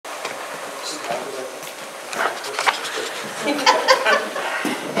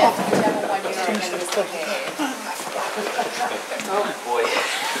Yeah, whichever one you're going to okay. Oh boy.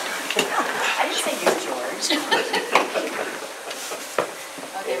 I didn't say you, George.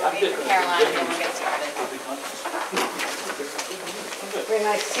 Okay, we'll wait for Caroline and then we'll get started. When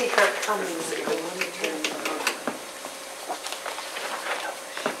I see her coming, I want to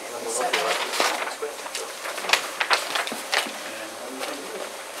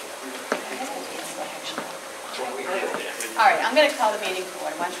All right, I'm going to call the meeting to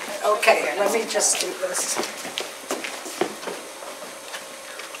order. Okay, let me just do this.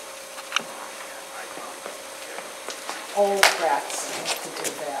 Old rats have to do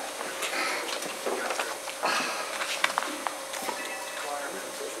that.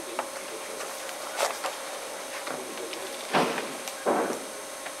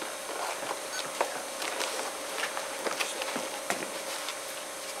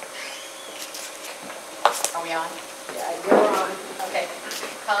 Are we on? Yeah, you're on. Okay,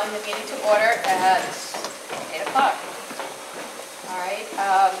 calling the meeting to order at 8 o'clock. All right,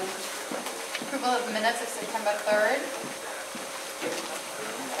 approval of the minutes of September 3rd.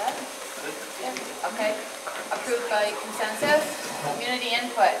 Yeah, okay. Approved by consensus. Community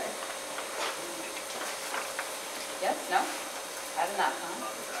input. Yes, no? Had enough,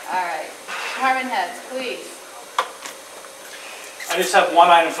 huh? All right. Department heads, please. I just have one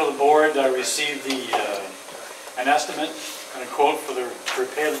item for the board. I received an estimate and a quote for the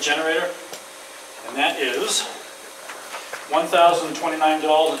repair of the generator, and that is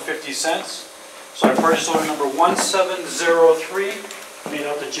 $1,029.50. So I purchased order number 1703, made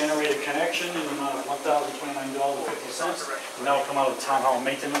out the generator connection in the amount of $1,029.50, and that will come out of the town hall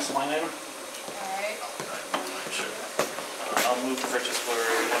maintenance line item. All right. I'll move purchase order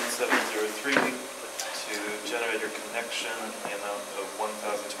 1703 to generator connection in the amount of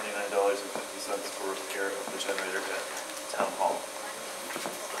 $1,029.50 for repair of the generator at town hall.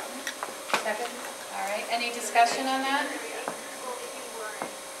 Second. All right. Any discussion on that?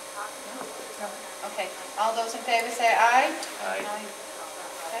 No. Okay. All those in favor say aye. Aye.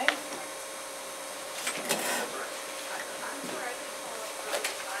 Okay.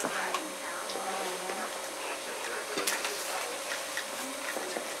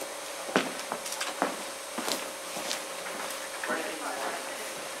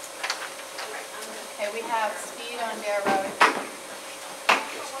 Okay, we have speed on Bear Road.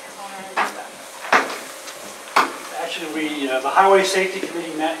 Actually, the Highway Safety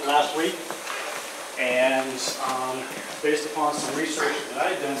Committee met last week, and based upon some research that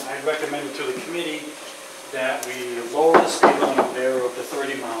I did, I recommended to the committee that we lower the speed limit on Bear Road to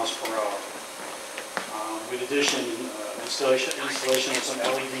 30 miles per hour. With addition, installation of some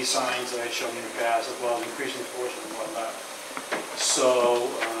LED signs that I showed in the past, as well as increasing enforcement and whatnot. So,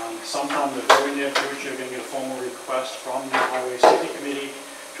 sometime in the very near future, you're going to get a formal request from the Highway Safety Committee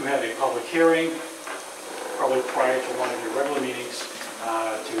to have a public hearing, probably prior to one of your regular meetings,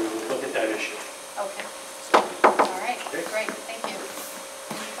 to look at that issue. Okay. All right. Okay. Great. Thank you.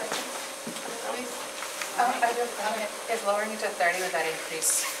 Any questions? Please. I do. Okay. Is lowering it to 30, would that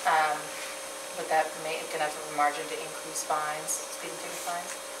increase, would that make enough of a margin to increase fines, speeding ticket fines?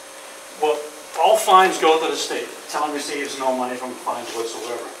 Well, all fines go to the state. The town receives no money from fines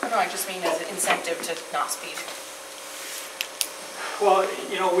whatsoever. No, I just mean as an incentive to not speed. Well,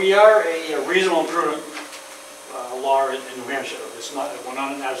 you know, we are a reasonable and prudent law in New Hampshire. We're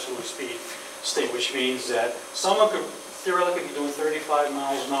not an absolute speed state, which means that someone could theoretically be doing 35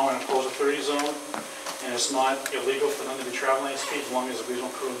 miles an hour in a close of 30 zone, and it's not illegal for them to be traveling at speed as long as they're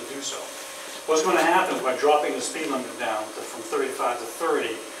reasonable and prudent to do so. What's going to happen is by dropping the speed limit down from 35 to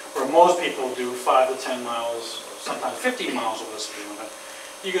 30, where most people do 5 to 10 miles, sometimes 15 miles over the speed limit,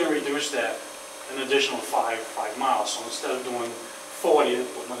 you're going to reduce that an additional 5 miles. So instead of doing 40,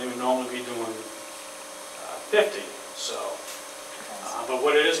 when they would normally be doing 50. So, but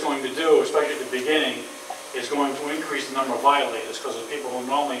what it is going to do, especially at the beginning, is going to increase the number of violators, because the people who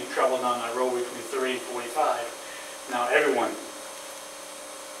normally travel down that road between 30 and 45, now everyone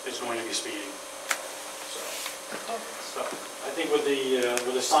is going to be speeding. So I think with the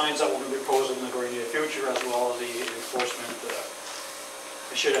signs that we're going to be proposing in the very near future, as well as the enforcement,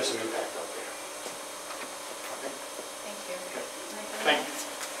 it should have some impact out there. Okay. Thank you. Okay. Anything Thank you. else?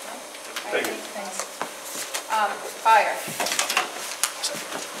 No? All Thank right, you. thanks. Fire.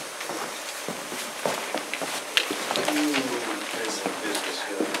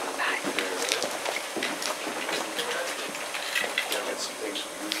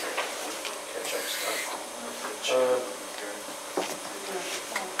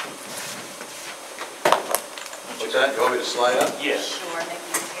 What's that? You want me to slide up? Yes. Sure, make it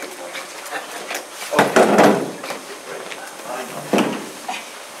easier for you.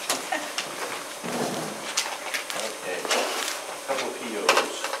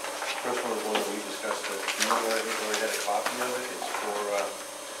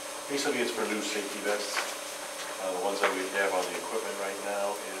 Basically, it's for new safety vests. The ones that we have on the equipment right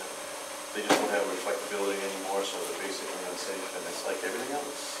now, and they just don't have reflectability anymore, so they're basically unsafe, and it's like everything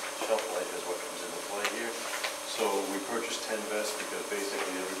else. Shelf life is what comes into play here. So we purchased 10 vests because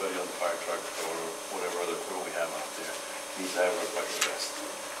basically everybody on the fire truck or whatever other equipment we have out there needs to have a reflective vest.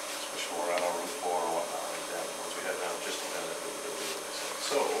 Especially when we're on our roof floor or whatnot like that. The ones we have now just don't have that visibility, like I said.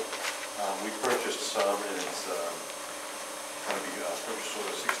 So we purchased some, and it's going to be purchase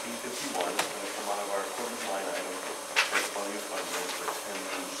order 1651. It's going to come out of our equipment line item. There's plenty of funds in for 10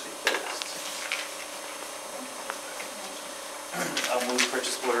 new safety vests. I'll move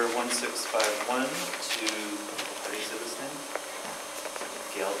purchase order 1651 to, how do you say this name?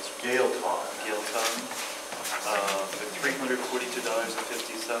 Gale Ton. For $342.50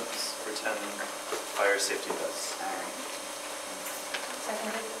 for 10 fire safety vests. All right.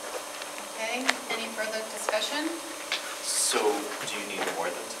 Seconded. Okay, any further discussion? So, do you need more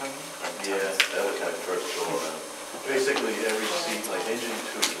than 10? Yeah, that was my first go around. Basically, every seat, like engine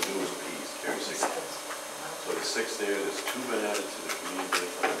 2, the newest piece, carries 6 heads. So there's 6 there, there's 2 been added to the community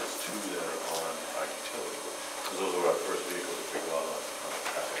vehicle, and there's 2 that are on our utility. Because those were our first vehicles that we got on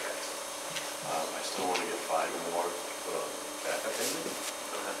traffic heads. I still want to get 5 more to put on backup engine,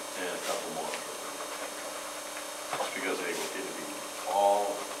 and a couple more. Just because they were getting to be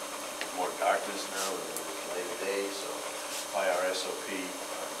fall, more darkness now, than it was late at day, so by our SOP,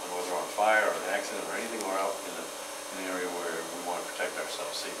 when we're on fire or an accident or anything, we're out in an area where we want to protect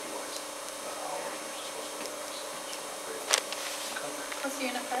ourselves safety-wise. How we're supposed to do ourselves. What's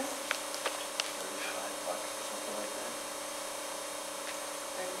the unit price? $35 or something like that.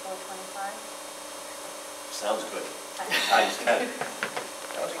 34.25. Sounds good. Times 10.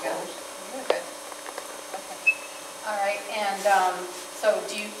 There we go. You're good. Okay. All right, and so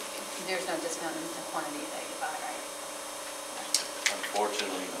there's no discount in the quantity that you buy, right?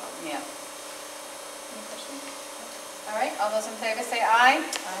 Unfortunately, not. Yeah. Any questions? All right, all those in favor say aye.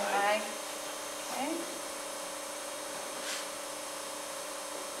 Aye. Okay.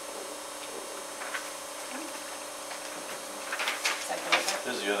 Second.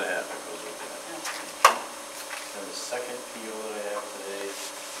 This is the other half that goes with that. And the second PO that I have today is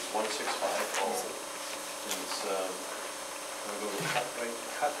 1650. And it's going to go with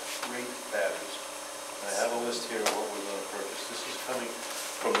cut rate batteries. And I have a list here of what we're going to purchase. This is coming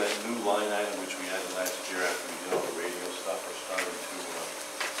from that new line item which we added last year after we did all the radio stuff. We're starting to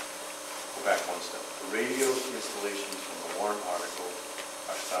go back one step. The radio installations from the Warren article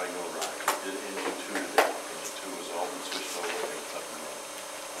are starting to arrive. We did engine 2 today. Engine 2 has all been switched over and it's up and running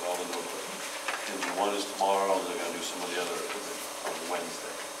with all the new equipment. Engine 1 is tomorrow, and they're going to do some of the other equipment on Wednesday.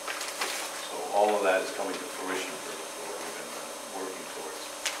 So all of that is coming to fruition for what we've been working towards.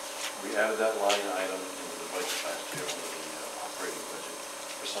 We added that line item into the budget last year under the operating budget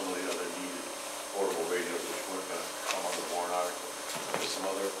for some of the other needed portable radios which weren't going to come on the Warren article. There's some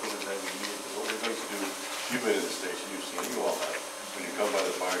other equipment that we needed. What we're going to do, you've been in the station, you've seen it, you all have. When you come by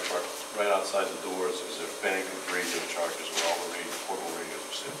the fire truck, right outside the doors is a bank of radio chargers where all the portable radios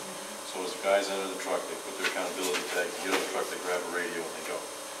are sitting. So as the guys enter the truck, they put their accountability tag, they get on the truck, they grab a radio, and they go.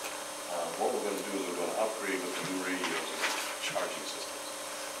 What we're going to do is we're going to upgrade with the new radios and charging systems.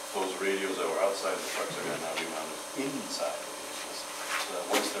 Those radios that were outside the trucks are going to now be mounted inside the vehicles. So that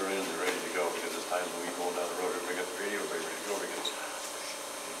once they're in, they're ready to go, because there's times when we go down the road, everybody got the radio, everybody ready to go, everybody gets...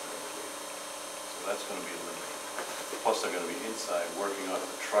 So that's going to be eliminated. Plus, they're going to be inside working on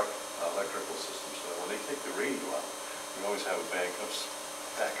the truck electrical system, so that when they take the radio out, we always have a backup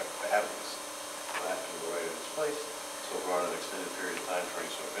batteries. So that can go right in its place. So if we're on an extended period of time for any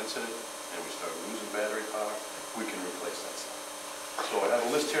sort of incident, and we start losing battery power, we can replace that stuff. So I have a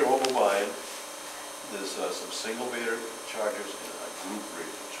list here of what we're buying. There's some single battery chargers and a group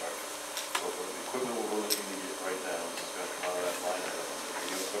radio charger. So for the equipment we're looking to get right now, this is going to come out of that line item on the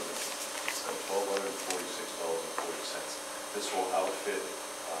radio equipment. It's at $1,246.40. This will outfit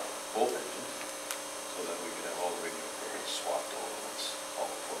both engines so that we can have all the radio equipment swapped over once all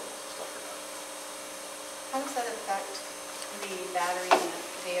the portables and stuff are done. How does that affect the battery in the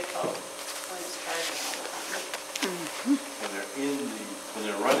vehicle when it's charging all the time? When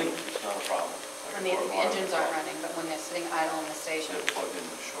they're running, it's not a problem. When the engines aren't running, but when they're sitting idle in the station? They're plugged into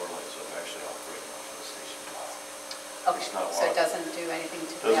the shoreline, so they're actually operating off of the station. Okay, It's not so it water. doesn't do anything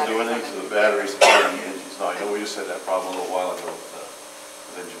to the Doesn't do battery? anything to the batteries or the engines. No, I know we just had that problem a little while ago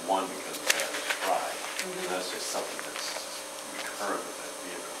with engine 1 because the batteries fried. And that's just something that's recurrent with that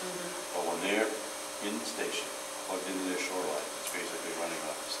vehicle. But when they're in the station, plugged into their shoreline, it's basically running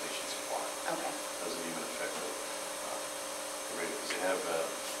off the station supply. Okay. Doesn't even affect the radio, because they have a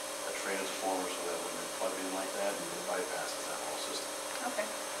transformer so that when they're plugged in like that, it bypasses that whole system. Okay.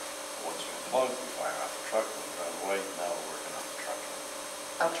 long as we fire off the truck and drive away, now we're working on the truck.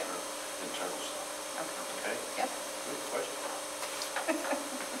 Okay. Internal stuff, Okay. okay? Yep. Good question. I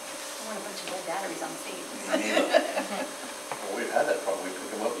want a bunch of dead batteries on the seat. Well, we've had that problem, we pick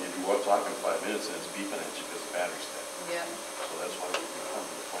them up and you walk talking 5 minutes and it's beeping at you because the battery's dead. Yeah. So that's why we come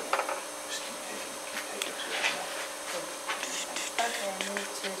to the point of just keep taking to it. Okay, move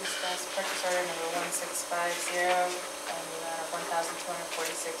to discuss purchase order number 1650 and the amount of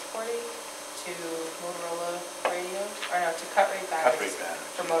 $1,246.40 to Motorola radio, or no, to cut rate batteries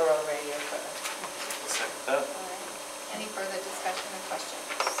batteries. for Motorola radio equipment. Second that? All right. Any further discussion or questions?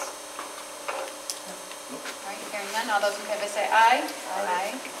 Nope. All right, hearing none, all those in favor say aye.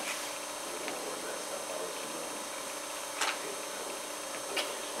 Aye.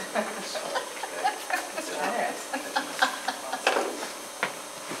 It's generous.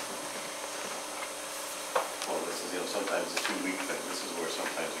 Well, this is, sometimes a 2-week thing, this is where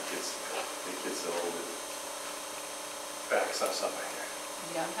sometimes it gets a little bit, backs us up here.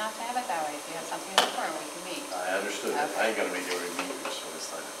 You don't have to have it that way. If you have something important, we can meet. I understood that. Okay. I ain't gonna make every meeting for this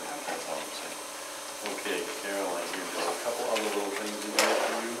time, I think, that's all I'm saying. Okay, Caroline, here's a couple other little things in there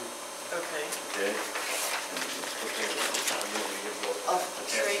for you, Okay, okay? And you can put those, I'll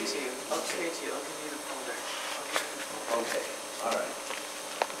trade to you, I'll give you the folder. I'll give you the folder. Okay, all right.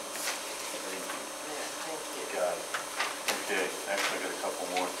 Thank you. There, thank you. Got it. Okay, actually, I got a couple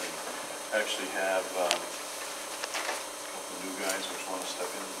more things. I actually have a couple new guys which want to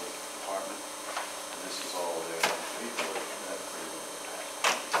step into the department. And this is all their paperwork. That's pretty good.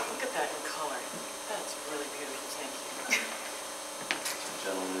 Look at that in color. That's really beautiful, thank you. The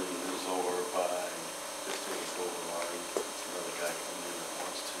gentleman is over by, just over Laurie. It's another guy coming in that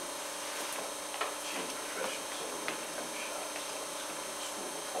wants to change professions, so we're going to give him a shot. So he's going to be in school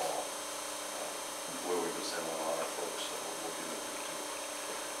in the fall, where we just have a lot of folks, so we'll give it to do.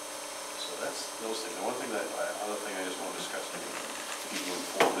 So that's those things. The other thing I just want to discuss with you, keep you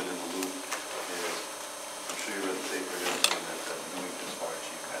informed and in the loop, is I'm sure you read the paper yesterday that the New England fire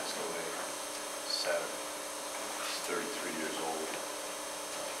chief passed away Saturday. He's 33 years old,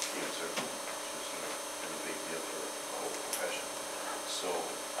 cancer, which is been a big deal for the whole profession. So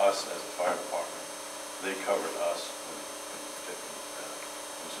us as a fire department, they covered us when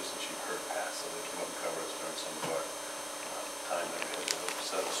Assistant Chief Hurd passed, so they came up and covered us during some of our time that we had to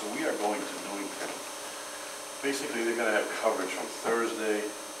settle. So we are going to New England. Basically, they're going to have coverage from Thursday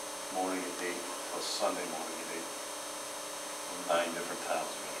morning at 8 till Sunday morning at 8. From 9 different towns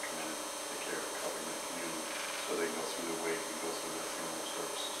are going to come in and take care of covering the community, so they can go through the wake and go through the funeral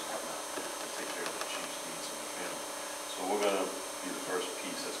services and whatnot, and take care of the chief's needs and the family. So we're going to be the first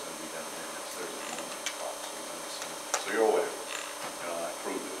piece that's going to be down there next Thursday morning at 12. So we're going to send it. So you're aware, I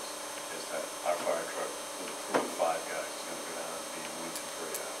proved this, is that our fire truck with a crew of 5 guys is going to go down and be in Winton for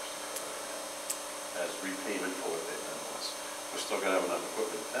 8 hours to cover it down. As repayment for what they've done to us. We're still going to have enough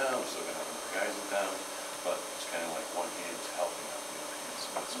equipment in town, we're still going to have enough guys in town, but it's kind of like one hand is helping out the other hand, so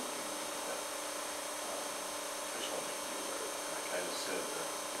that's what we do with that. I just wanted to be aware of it. And I kind of said that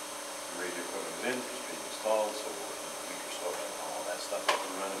the radio equipment is in, it's being installed, so we'll in a week or so have all that stuff up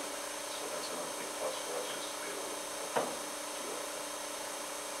and running. So that's another big plus for us, just to be able to do like that.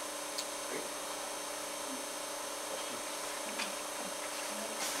 Great. Question?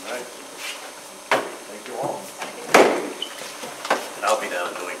 All right. Thank you all. And I'll be down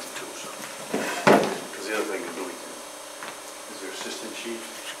in Newington too, so. Because the other thing in Newington is their assistant chief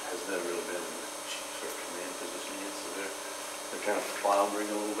has never really been in the chief or command position yet, so they're kind of floundering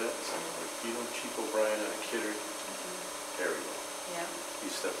a little bit. So like, Chief O'Brien out of Kidder, Harry, Yeah.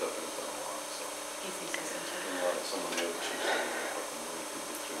 he stepped up and has done a lot, so. He's the assistant chief. And a lot of some of the other chiefs are going to help them really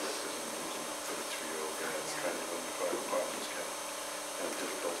get through it, because I'm losing a 33-year-old guy that's trying to run the fire department is kind of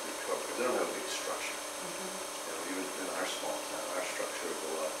difficult to cover, because they don't have a big structure. Even in our small town, our structure is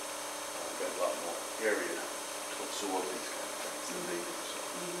a lot, got a lot more area to absorb these kind of things than they do, so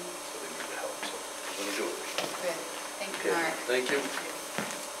they need the help, so we're going to do it. Good. Thank you, Okay, Mark. thank you.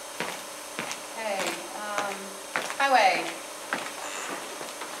 Okay, highway.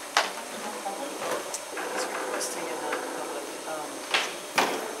 It's requesting a non-public.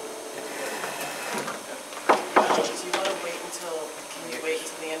 Do you want to wait until, can you wait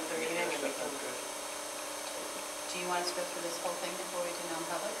until the end of the meeting and we can? Do you want us to go through this whole thing before we do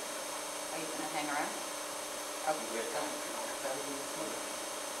non-public? Are you going to hang around? Okay.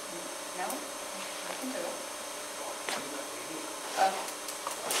 No? I can do it.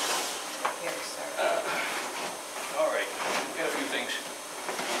 Here, sir. All right, we've got a few things.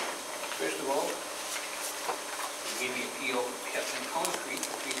 First of all, we gave the appeal for Captain Concrete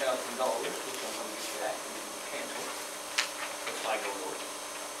for $3,000, which I'm going to get back and cancel. The Sligo Road.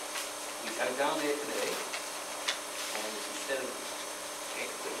 We dug down there today, and instead of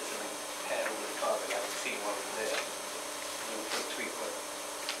putting some pad over the top, I haven't seen what was there. We're gonna put a 3-foot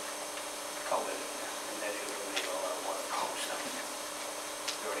culvert in there, and that should eliminate all our water problems down there.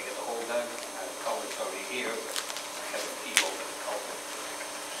 We already got the hole dug, and the culvert's already here, but I haven't peeled over the culvert.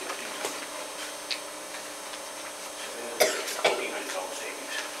 1,600. So there's $1,400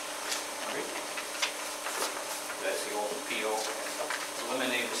 savings. All right. That's the old PO.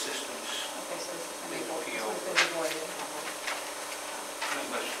 Eliminated systems. Okay, so this is going to be Legal this PO. one's going to be voided.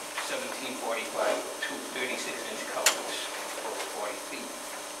 Number 1745, two 36-inch culverts over 40 feet.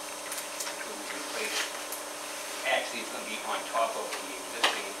 Which will be replaced. Actually, it's going to be on top of the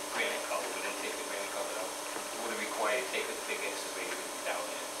existing granite culvert. We didn't take the granite culvert out. It would have required to take a big excavator down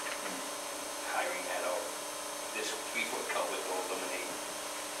there, hiring that out. This 3-foot culvert will eliminate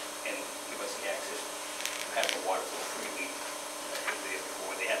and give us the access to have the water flow freely.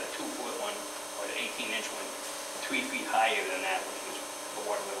 Before they had a 2-foot one or an 18-inch one, 3 feet higher than that, which was the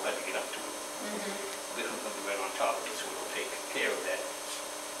water level had to get up to it. This one's going to be right on top of it, so it'll take care of that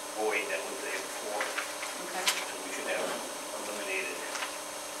void that was there before. Okay. So we should have eliminated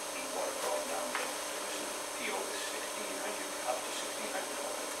the water problem down there. So this is PO is 1,600, up to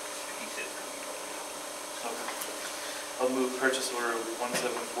 1,600. He said it's going to be up now. Okay. I'll move purchase order 1745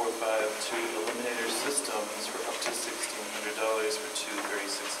 to Eliminator Systems for up to $1,600 for two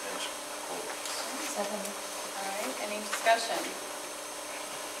 36-inch holes. Second. All right, any discussion?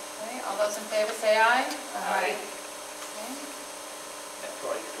 Okay, all those in favor say aye. Aye. Okay. That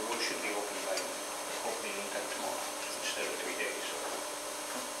project, the road should be open by hopefully noontime tomorrow instead of 3 days. So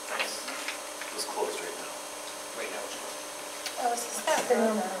Nice. It was closed right now. right now it's not. Oh, is this that The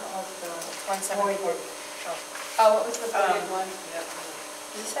road? number of the 174. voided. Oh, what was the voided one? Yep.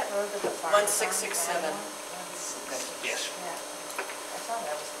 Is this that road with the farm? 1667. Yes. Yeah. I thought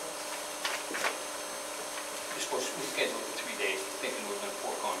that was close. We're supposed to, we scheduled it for 3 days, thinking we were going to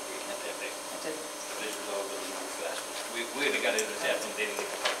pour concrete, not that big. I did. So this was all going to move fast. We would have got it this afternoon, they didn't get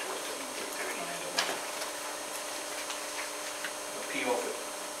the part to us till 3:30. The PO for,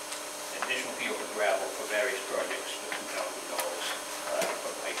 additional PO for gravel for various projects for $2,000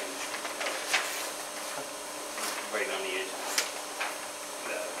 for pipe industry. Right on the edge of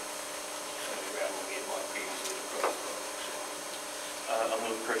some of the gravel we had bought previously for the project. I'll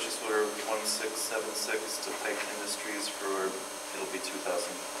move purchase order 1676 to Pike Industries for, it'll be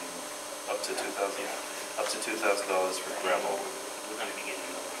up to $2,000 for gravel. We're going to be getting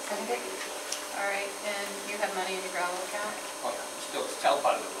another one. Seconded. All right, and you have money in your gravel account? Oh, yeah, it's all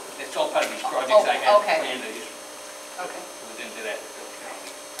part of the, it's all part of these projects I had okay. planned, I just Okay, was into that.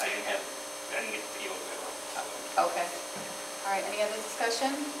 I didn't get the PO. okay. All right, any other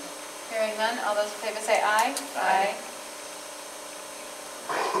discussion? Hearing none, all those in favor say aye. Aye.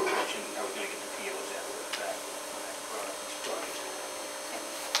 Mentioned I was going to get the POs after the fact when I brought up this project.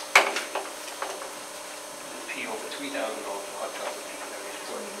 The PO for $3,000 for hot tub and various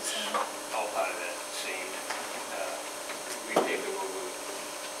projects, all part of that same. We paved the road, we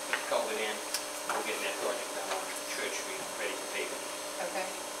culvert in, we're getting that project done on Church Street, ready for paving. Okay,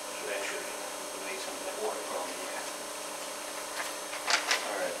 So that should eliminate some of that water problem there.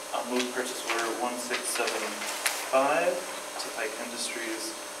 All right, I'll move purchase order 1675 to Pike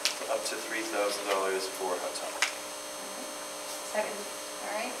Industries for up to $3,000 for hot tub. second. All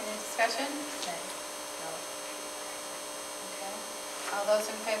right, any discussion? No. Okay. All those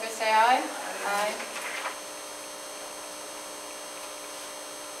in favor say aye. Aye.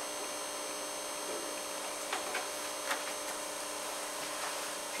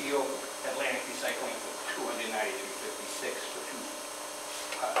 PO Atlantic Recycling for $293.56 for two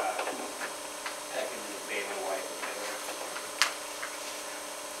packages of baling white.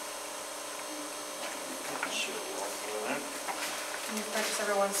 Sure, we'll go there. New purchase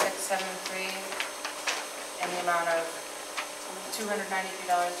order 1673 in the amount of $293.56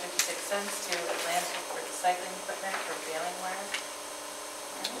 to Atlantic for recycling equipment for baling wire.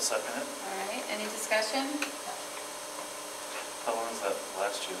 We'll second it. All right, any discussion? How long does that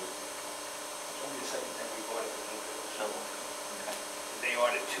last you? It's only the second time we bought it. So, They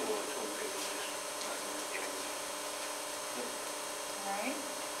ordered two of the two packages. All right.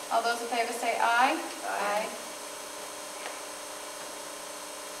 All those in favor say aye. Aye.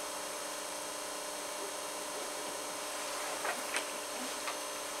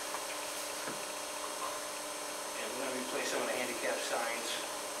 And we're going to replace some of the handicap signs,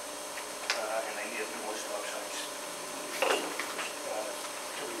 and I need more stop signs.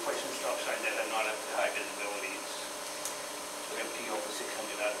 To replace some stop signs that are not up to high visibility. So we're going to PO for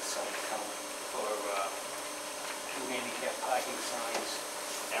 $600 out of the sign account for two handicap parking signs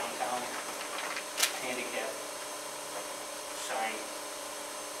downtown.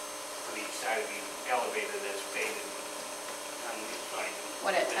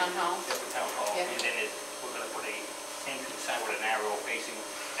 town hall. at the town hall. Yeah. And then we're gonna put a entrance sign with an arrow facing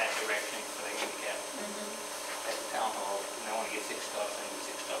that direction for the handicap at the town hall. And I wanna get 6 stop signs, and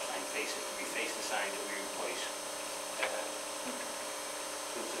 6 stop sign faces, we face the sign that we replace.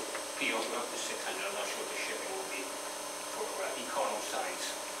 It's a PO for up to 600, I'm not sure what the shipping will be for econo signs.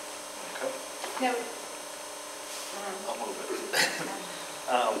 Okay, No. I'll move it.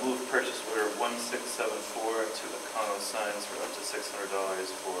 I'll move purchase order 1674 to Econo Signs for up to $600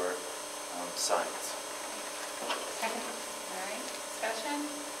 for signs. Second, all right,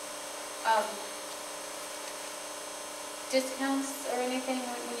 discussion? Discounts or anything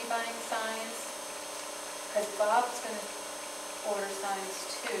when you're buying signs? Because Bob's gonna order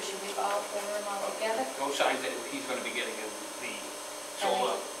signs too, should we all order them all together? Those signs that he's gonna be getting is the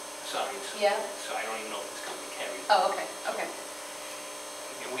solar signs. Yeah? So I don't even know if it's gonna be carried. Oh, okay, okay.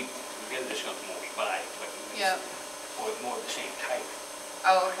 We get a discount the more we buy, but it's Yeah. more of the same type.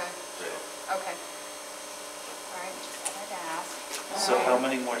 Oh, okay, Yeah. okay. All right, just thought I'd ask. So All how right.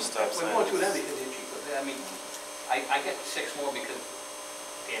 many more stop We're going signs? to that because they're cheaper. I mean, I get 6 more because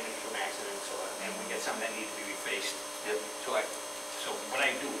damage from accidents, and we get some that need to be refaced. Yep. So what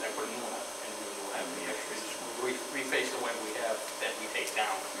I do is I put a new one up, and we will have the extras, reface the one we have that we take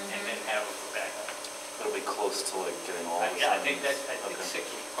down, and then have them for backup. It'll be close to like getting all the signs. Yeah, I think 6 Okay.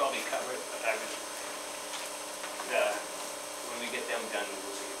 will probably cover it, but I was, when we get them done,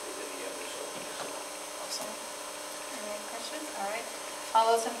 we'll see if there's any others. Awesome. Any questions? All right.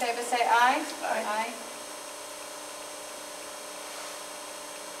 All those in favor say aye. Aye.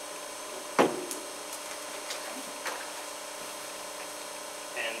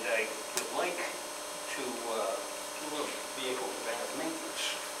 And I would like to do a vehicle preventive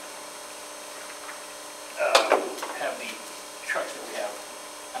maintenance. Have the trucks that we have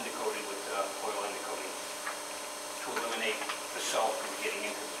undercoated with oil undercoating to eliminate the salt from getting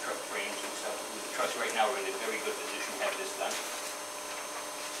into the truck frames and stuff. The trucks right now are in a very good position to have this done.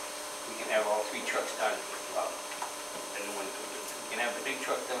 We can have all 3 trucks done, the new one, we can have the big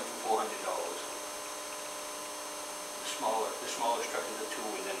truck done for $400. The smallest truck is a 2,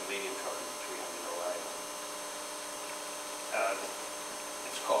 and then the medium truck is a $300 item.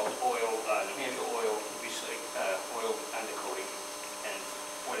 It's called oil, New Hampshire oil oil undercoating, and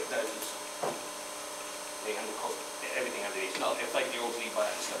what it does is they undercoat everything underneath. It's like the old Z-Bar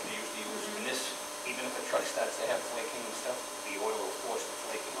and stuff they used to use. And this, even if a truck starts to have flaking and stuff, the oil will force the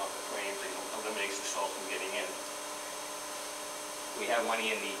flaking off the frames and eliminates the salt from getting in. We have money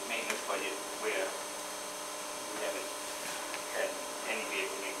in the maintenance budget where we haven't had any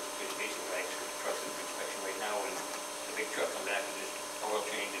vehicle maintenance, just basically extra trucks in inspection right now, and the big truck comes back and just oil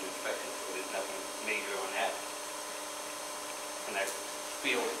change and inspection, so there's nothing major on that. And I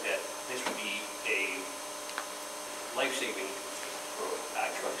feel that this would be a life-saving for our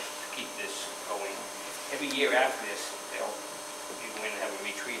trucks to keep this going. Every year after this, they'll be going to have it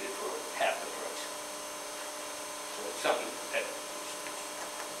retreated for half the price. So it's something that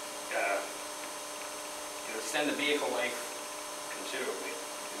to extend the vehicle life considerably.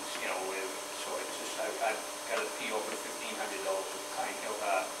 So it's just, I've got a PO for $1,500 with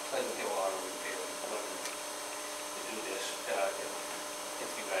Pleasant Hill Auto Repair to do this. If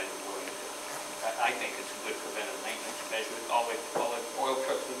you guys are willing to, I think it's a good preventive maintenance measure. All the oil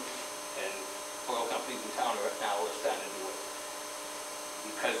trucks and oil companies in town are now starting to do it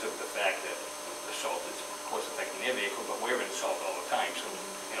because of the fact that the salt is, of course, affecting their vehicle, but we're in salt all the time. So,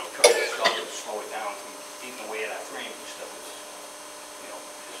 trucks are salt to slow it down from eating away at our frames and stuff.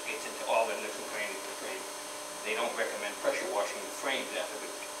 Just gets into all the nooks and crannies of the frame. They don't recommend pressure washing the frames after,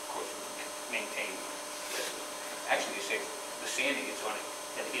 of course, maintain this. Actually, they say the sanding is on it,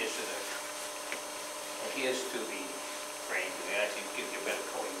 adheres to the frame, and it actually gives you better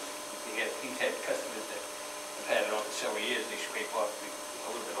coatings. He's had customers that have had it on for several years, they scrape off a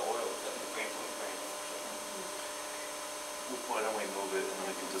little bit of oil that's in the frame from the frame. Why don't we move it and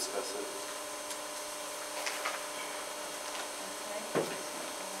we can discuss it?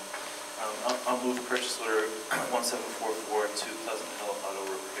 I'll move purchase order 1744 to Pleasant Hill Auto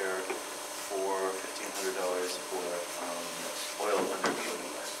Repair for $1,500 for oil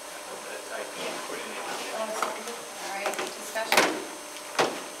undercoating. I can't put it in there. All right, discussion? Do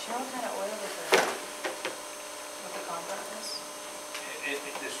you know what kind of oil is it? What the compound is?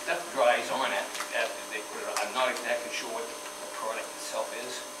 The stuff dries on it after they put it on. I'm not exactly sure what the product itself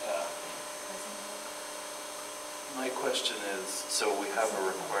is. My question is, so we have a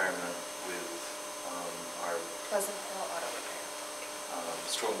requirement with our Pleasant Hill Auto Repair.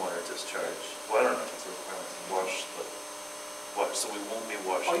 stormwater discharge. Well, I don't know if it's a requirement to wash, so we won't be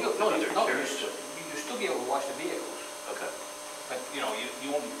washing with No, another you carriage. still be able to wash the vehicles. Okay. But, you know,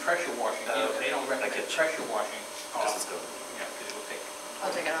 you won't be pressure washing, you know, they don't I recommend get you. pressure washing. This is good. Yeah, because it'll take, I'll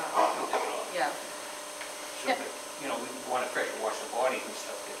take it off. it'll take it off. Yeah. So, Yep. but, you know, we want to pressure wash the bodies and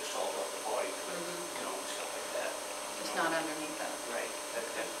stuff, get the salt off the bodies, but, Mhm. you know, and stuff like that. Just not underneath that. Right,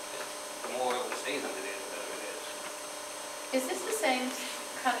 the more oil that stays under there, the better it is. Is this the same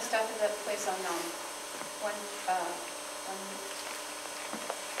kind of stuff as that place on, one,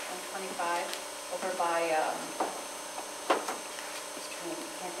 125, over by,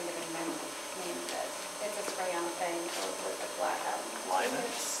 can't think of the name of it. It's a spray on thing, goes with the black,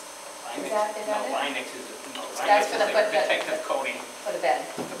 Linux? Is that No, it? Linex is, no, That's Linex for is the a foot bed. protective coating for the bed.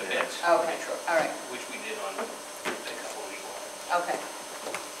 for the beds. Oh, okay, Truck, all right, which we did on a couple of weeks ago. okay.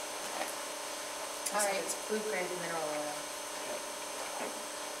 All So right. it's food grade mineral oil. I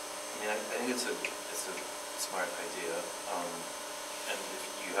mean, I think it's a smart idea, and if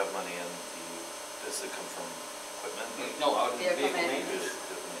you have money in does it come from equipment? No, out of the Vehicle vehicle maintenance. maintenance.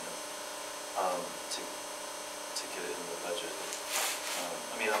 To get it in the budget.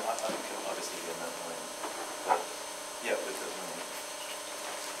 I mean, I can obviously be in that line, but yeah, with the money.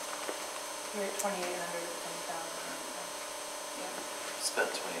 You're at 2,800 or 20,000. Yeah. Spent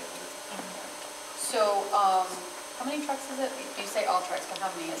 2,800. So, how many trucks is it? You say all trucks, but how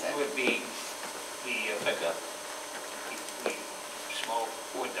many is It it? would be the pickup, the small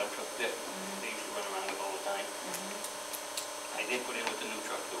Ford dump truck that they used to run around with all the time. I did put in with the new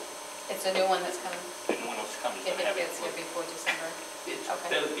truck though. It's a new one that's coming, The new one that's coming. if it gets here before December. It's Okay.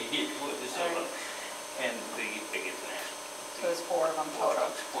 better be here before December. All And the big international. So there's 4 of them Four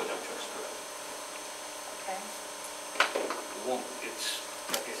total. trucks, 4 dump trucks, correct. Okay. It won't, it's,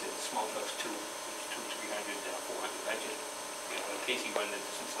 like I said, the small trucks, two, 300, 400. I just, you know, in case he runs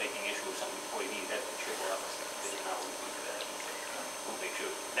into some flaking issue or something before he needs that to chip off, then now we can do that. We'll make sure,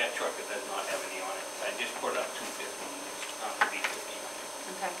 that truck that does not have any on it, I just put up 250, it's not going to be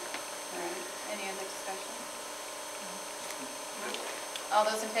 1,500. Okay. All right. Any other discussion? No? All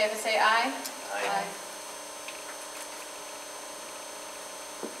those in favor say aye. Aye.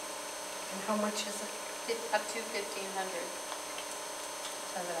 And how much is it? Up to 1,500.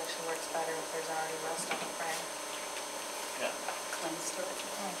 So that actually works better if there's already rust on the frame. Yeah. Cleanse to it.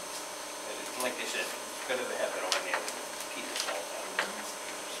 Like they said, it's better to have it on there than keep the salt out.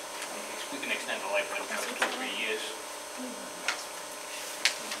 We can extend the life of the truck 2 or 3 years.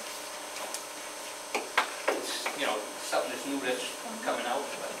 It's, you know, something that's new that's coming out,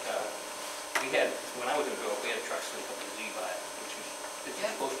 but we had, when I was in Grove, we had a truck slip up the Z-Buy, which is, it's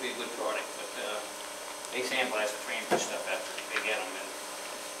Yeah. supposed to be a good product, but they sandblast the frames and stuff after they get them, and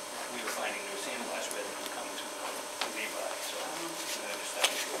we were finding there was sandblast residue coming through the Z-Buy, so they're just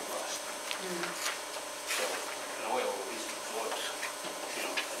starting to show rust. So an oil at least absorbs, you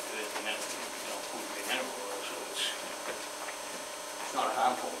know, food grade mineral oil, so it's not a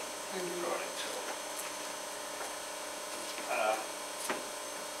harmful product, so.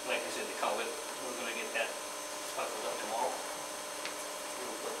 Like I said, the culvert, we're gonna get that buckled up tomorrow.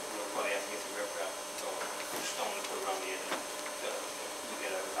 We'll probably have to get the riprap, so stone to put around the edge, we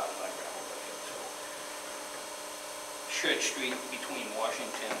get a out of my gravel bucket, so. Church Street between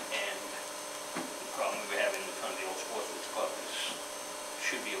Washington and the problem we were having in front of the old Sportsman's Club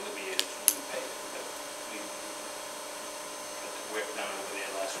should be alleviated as soon as we pay it. But we got the work done over there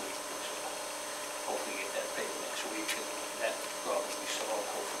last week, so hopefully get that paid next week, and that problem will be solved,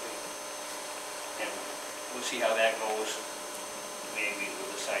 hopefully. And we'll see how that goes. Maybe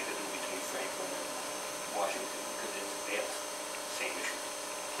we'll decide to do between Franklin and Washington, because they have the same issue.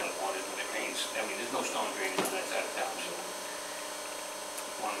 Flood waters when it rains. I mean, there's no storm drainage on that side of town, so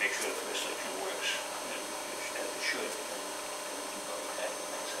want to make sure the first section works as it should, and we'll probably tackle the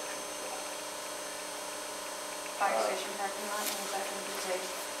next section. Fire station parking lot, when is that going to be paid?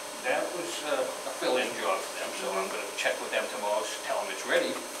 That was a fill-in job for them, so I'm going to check with them tomorrow, tell them it's ready,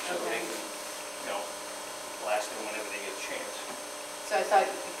 so they can, you know, blast it whenever they get a chance. So I thought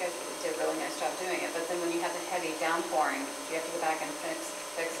you guys did a really nice job doing it, but then when you have the heavy downpouring, do you have to go back and fix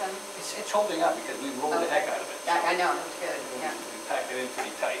them? It's holding up because we rolled the heck out of it. I know, it's good, yeah. We packed it in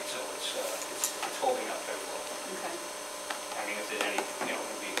pretty tight, so it's holding up very well. Okay. I mean, if there's any, you know,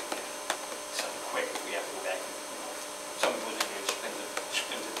 it'd be something quick, if we have to go back, and, you know, someone goes in there and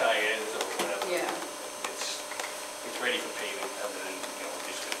spins the tires or whatever. Yeah. It's ready for paving, other than, you know,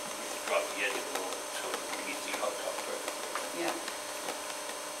 just drop the edge of the road, so it meets the hot top perfectly. Yeah.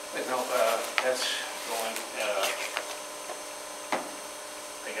 But no, that's going,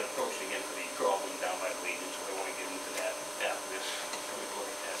 they got approached again for the problem down by the Legion, so they want to get into that after this. So we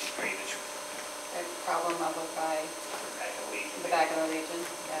look at that drainage The problem over by back of Legion. the back of the Legion,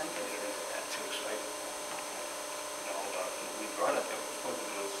 yeah. Get into that too, so I, you know, we brought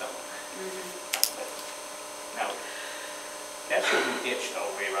ditched all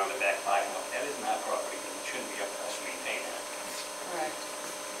the way around the back parking lot. That isn't our property, and it shouldn't be up to us to maintain that. Correct.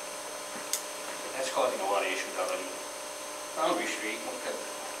 That's causing a lot of issues out on Foundry Street, because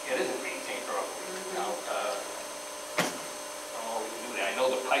it isn't maintained properly. Now, I don't know if we can do that. I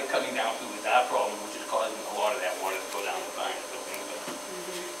know the pipe coming down through is our problem, which is causing a lot of that water to go down the Vine building, but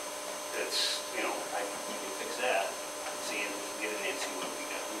it's, you know, we can fix that. See, and get in there and see what we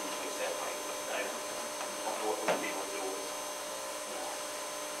got, we can fix that pipe, but I don't know what we'll be able to do with it.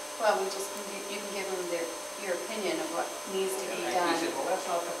 Well, we just, you can give them your opinion of what needs to be And done. he said, well, that's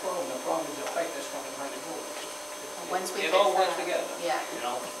not the problem is the pipe that's coming behind the building. Once we It fix all works that. together, Yeah, you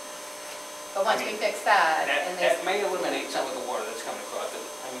know? but once we fix that, and That there's, may eliminate some of the water that's coming across it.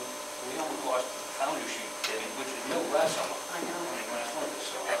 I mean, we almost lost Foundry Street, which is milled last summer. I know. I mean, last winter,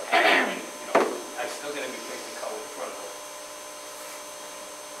 so, you know, I still gotta replace the culvert in front of it.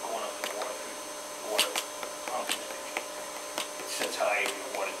 Going up to the water, pumping station. It sits high, and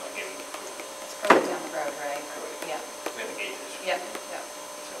the water's not getting through. it's further down the road, right? Correct. Yeah, Where the gate is. yeah.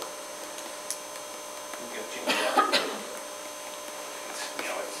 So, we can change that. It's, you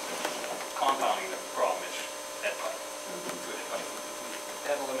know, it's compounding the problem is that pipe. Good pipe.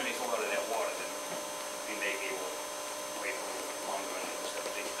 That eliminates a lot of that water, then we may be able to wait a little bit longer and instead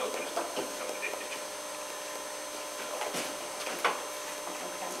of they still gonna stop some of their ditching. So, Okay.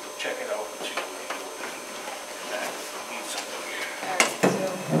 check it out and see what we can do with it. Come back if we need something. All right, so,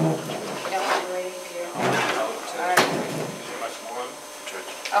 you don't mind waiting for your, all right. Is there much more? Church.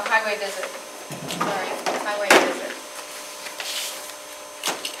 Oh, highway visit. Sorry, highway visit.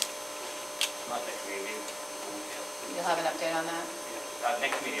 Not next meeting. You'll have an update on that?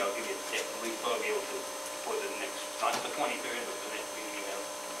 Next meeting, I'll give you a tip. We probably be able to, for the next, not the 23rd, but the next meeting.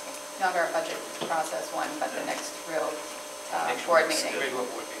 Not our budget process one, but the next real Next board week's meeting. Regular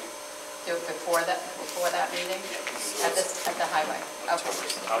board meeting. Do it before that meeting? Yeah, we can do At it. at the highway? Okay.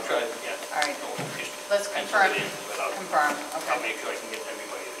 I'll try, yeah. All right. No, just Let's pencil confirm, it in, but I'll confirm, okay. make sure I can get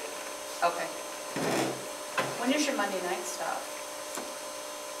everybody there. Okay. When is your Monday night stop?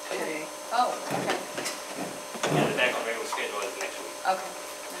 Today. Oh, okay, Yeah, the back on regular schedule is next week. okay,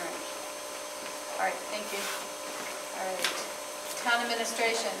 all right. All right, thank you. All right. Town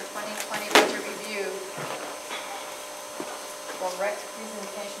administration, 2020 budget review. Well, Rex's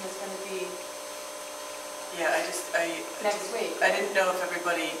presentation is going to be Yeah, next week. I didn't know if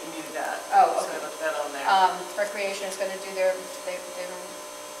everybody knew that. Oh, So I okay. left that on there. Recreation is going to do they're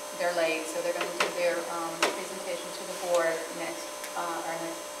late, so they're going to do their presentation to the board next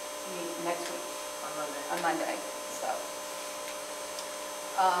week, On Monday. on Monday, so.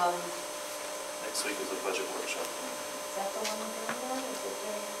 Next week is a budget workshop. Is that the one we're doing there? Is it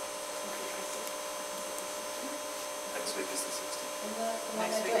during? Next week is the 16th.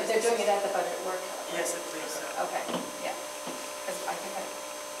 Next week is They're the doing it at the budget workshop. right? Yes, I believe so. Okay, yeah. Because I think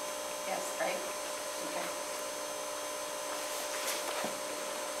yes, right? Okay.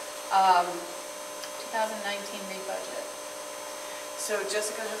 2019 re-budget. So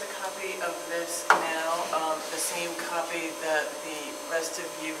Jessica has a copy of this now, the same copy that the rest of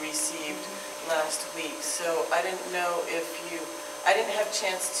you received last week. So I didn't know if I didn't have a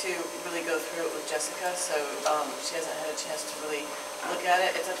chance to really go through it with Jessica, so she hasn't had a chance to really look at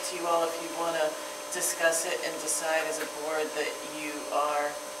it. It's up to you all if you want to discuss it and decide as a board that you are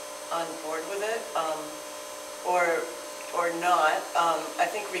on board with it, or not. I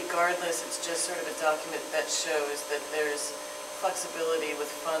think regardless, it's just sort of a document that shows that there's flexibility with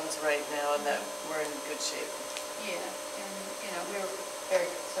funds right now and that we're in good shape. Yeah, and, we were very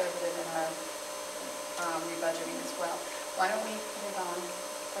conservative in our re-budgeting as well. Why don't we put it on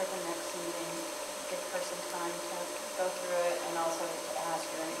for the next meeting, give her some time to go through it and also to ask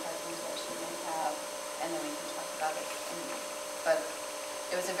you any questions that she may have, and then we can talk about it. But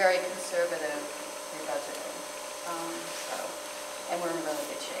it was a very conservative re-budgeting, and we're in really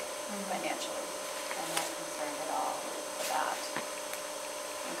good shape financially. I'm not concerned at all with that.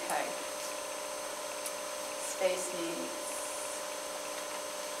 Okay. Space needs,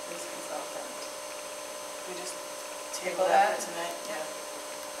 police consultant. We just Table table that that? for tonight? Yeah.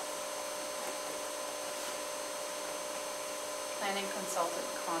 Planning consultant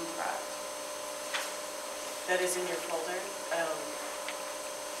contract. That is in your folder.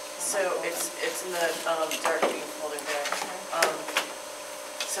 So it's in the dark green folder there.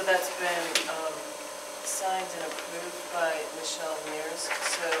 So that's been signed and approved by Michelle Mears.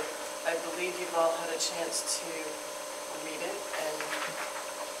 So I believe you've all had a chance to read it and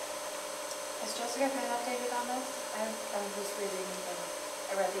Has Jessica been updated on this? I'm just reading,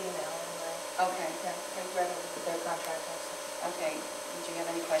 I read the email anyway. Okay, Yeah, I read their contract also. okay. Did you have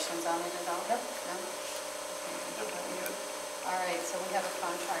any questions on it at all? Nope. No? Okay. Yep, I'm good. All right, so we have a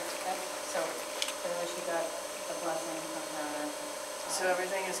contract, okay? So clearly she got the blessing from her. So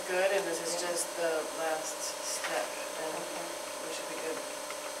everything is good, and this is Yeah. just the last step, and Okay. we should be good.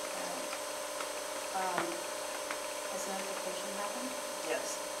 All right. Has notification happened?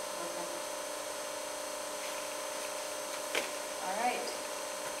 Yes. Okay. All right.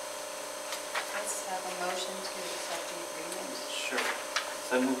 Let's have a motion to accept the agreement. Sure.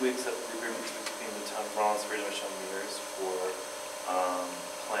 So I move we accept the agreement between the town of Rollinsford and Michelle Mears for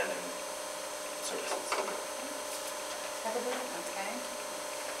planning services. Okay.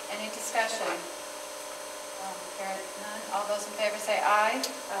 Any discussion? Hearing none. All those in favor say aye.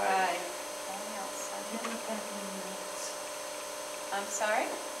 Aye. Anything else? I'm sorry?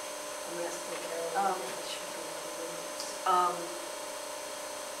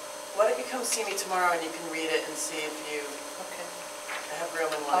 Why don't you come see me tomorrow and you can read it and see if you Okay. have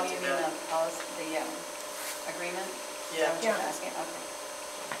room and Oh, want to you do mean that. the policy, the agreement? Is Yeah. that what you're asking? Okay.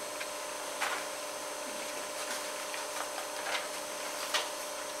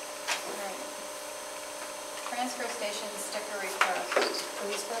 All right. Transfer station sticker request.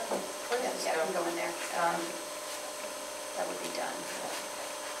 Please, Yeah, I can go in there. That would be done.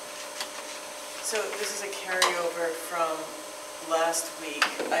 So this is a carryover from last week.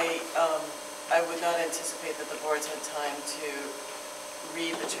 I would not anticipate that the board's had time to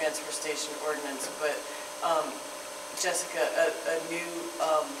read the transfer station ordinance, but Jessica, a new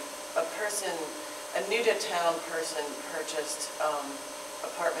to town person purchased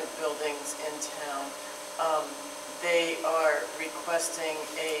apartment buildings in town. They are requesting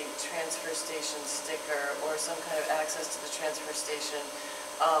a transfer station sticker or some kind of access to the transfer station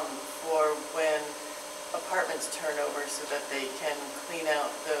for when apartments turn over so that they can clean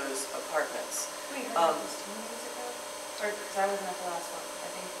out those apartments. We heard this 2 meetings ago, or, because I wasn't at the last one, I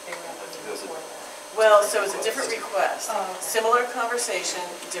think they were at the meeting before that. Well, so it's a different request. Oh, okay. Similar conversation,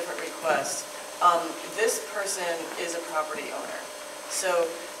 different request. This person is a property owner. So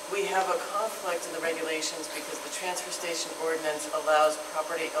we have a conflict in the regulations because the transfer station ordinance allows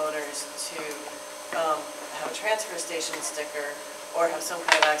property owners to have a transfer station sticker or have some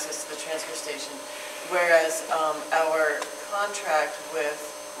kind of access to the transfer station. Whereas our contract with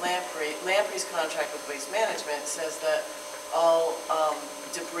Lamprey's contract with Waste Management says that all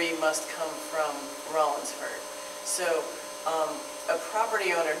debris must come from Rollinsford. So a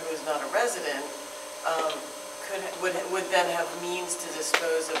property owner who is not a resident would then have means to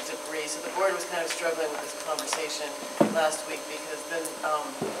dispose of debris. So the board was kind of struggling with this conversation last week because then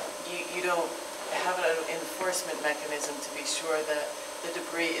you don't have an enforcement mechanism to be sure that the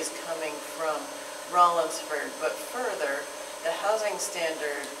debris is coming from Rollinsford. But further, the housing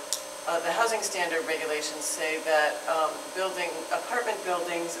standard regulations say that apartment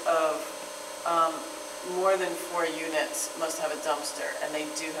buildings of more than 4 units must have a dumpster, and they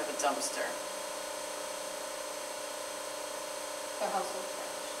do have a dumpster. For household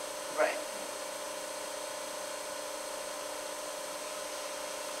trash. Right.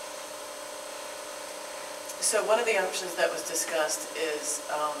 So one of the options that was discussed is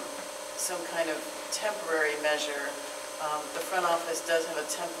some kind of temporary measure. The front office does have a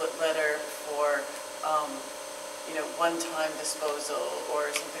template letter for one-time disposal or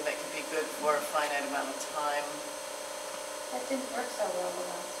something that can be good for a finite amount of time. That didn't work so well the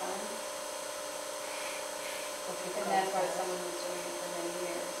last time. And that's why someone was doing it for many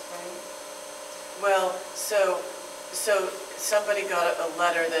years, right? Well, so somebody got a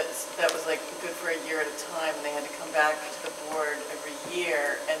letter that was like good for a year at a time, and they had to come back to the board every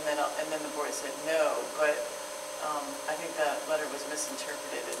year, and then the board said no. But I think that letter was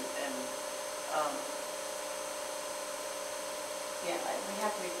misinterpreted, and Yeah, we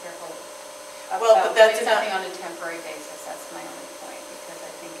have to be careful Well, about but that doing did not- something on a temporary basis. That's my only point, because I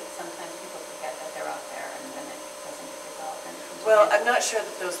think sometimes people forget that they're out there and then it doesn't get resolved. And it well, continues. I'm not sure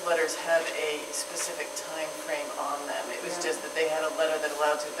that those letters had a specific time frame on them. It was Yeah. just that they had a letter that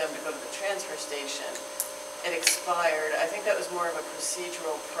allowed them to go to the transfer station. It expired. I think that was more of a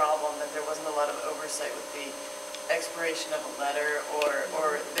procedural problem, that there wasn't a lot of oversight with the expiration of a letter, or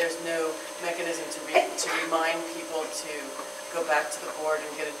there's no mechanism to remind people to go back to the board and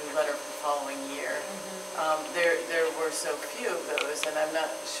get a new letter for the following year. There were so few of those, and I'm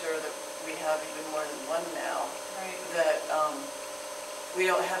not sure that we have even more than one now, Right. that we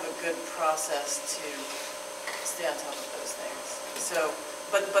don't have a good process to stay on top of those things. So,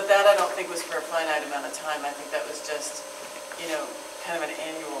 but that I don't think was for a finite amount of time. I think that was just, kind of an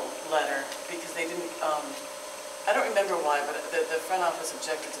annual letter, because they didn't, I don't remember why, but the front office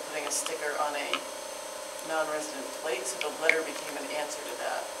objected to putting a sticker on a non-resident plate, so the letter became an answer to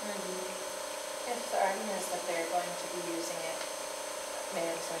that. If the argument is that they're going to be using it, maybe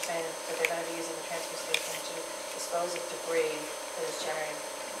I'm misunderstanding, that they're going to be using the transfer station to dispose of debris that is generated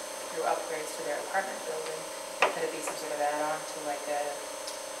through upgrades to their apartment building, could it be some sort of add-on to like a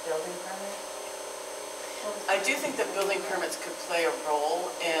building permit? I do think that building permits could play a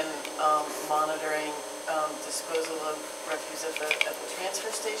role in monitoring disposal of refuse at the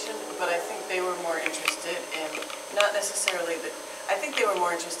transfer station, but I think they were more interested in, not necessarily the, I think they were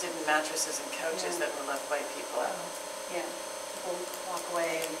more interested in mattresses and couches that were left by people. Yeah, people walk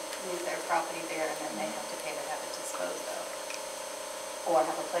away and leave their property there, and then they have to pay to have it disposed of, or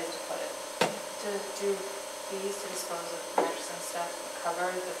have a place to put it. Do fees to dispose of mattresses and stuff cover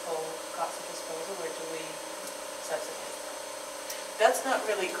the full cost of disposal, or do we subsidize that? That's not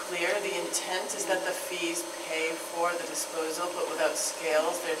really clear. The intent is that the fees pay for the disposal, but without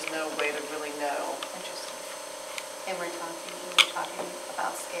scales, there's no way to really know. Interesting. And we were talking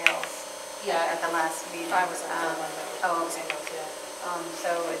about scales Yeah, at the last meeting. I was on the one that Oh, was okay. yeah.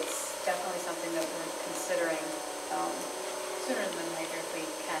 So it's definitely something that we're considering sooner than later if we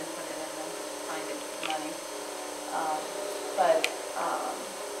can put it in and find it money. But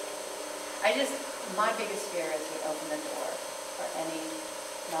my biggest fear is we open the door for any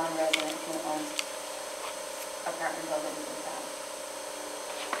non-resident who owns apartment buildings in town.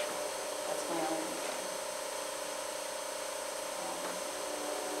 That's my only concern.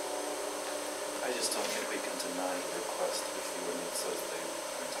 I just don't think we can deny the request if the ordinance says they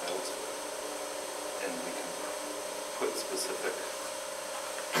are entitled to it. And we can put specific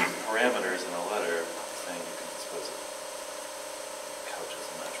parameters in a letter saying you can dispose of couches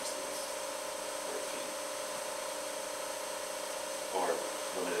and mattresses for a fee. Or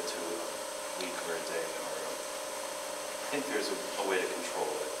limit it to a week or a day, or I think there's a way to control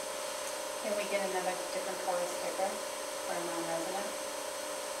it. Can we get another different color sticker for a non-resident?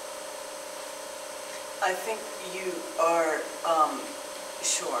 I think you are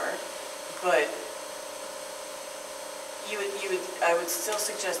sure, but I would still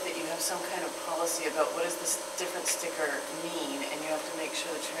suggest that you have some kind of policy about what does this different sticker mean, and you have to make sure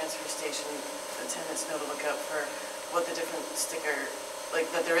the transfer station attendants know to look out for what the different sticker, like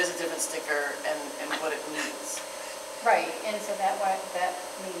that there is a different sticker and what it means. Right, and so that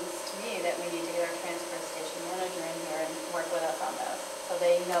means to me that we need to get our transfer station manager in here and work with us on this, so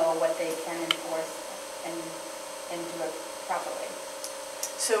they know what they can enforce and do it properly.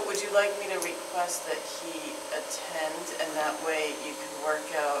 So would you like me to request that he attend, and that way you can work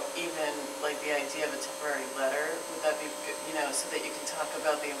out even like the idea of a temporary letter? Would that be, so that you can talk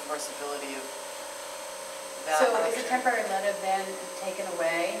about the enforceability of that? So is a temporary letter then taken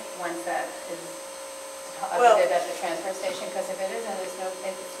away once that is Well- deposited at the transfer station? Because if it isn't, it's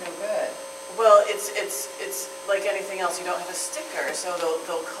no good. Well, it's like anything else, you don't have a sticker, so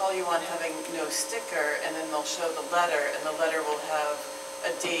they'll call you on having no sticker, and then they'll show the letter, and the letter will have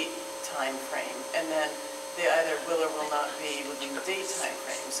a date time frame, and then they either will or will not be within the date time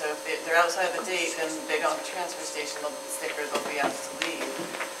frame. So if they're outside the date, then they don't have a transfer station sticker, they'll be asked to leave.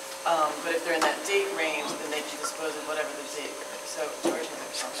 But if they're in that date range, then they can dispose of whatever the date is. So George has a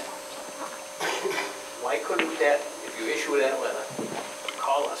comment. Why couldn't that, if you issue that letter,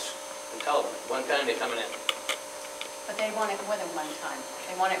 call us and tell them, one time they're coming in. But they want it more than one time.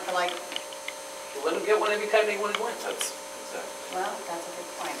 They want it for like, Let them get one every time they want one. That's exactly, well, that's a good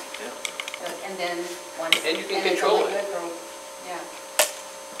point. yeah. And then once. And you can then it's control only it. good for- Yeah.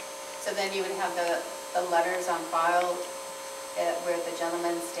 So then you would have the letters on file where the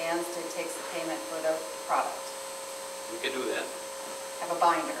gentleman stands to takes the payment for the product. We could do that. Have a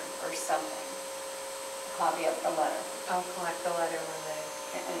binder or something, a copy of the letter. I'll collect the letter when they,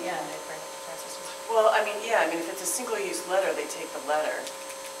 Yeah. when they bring it to transfer station. Well, I mean, if it's a single-use letter, they take the letter.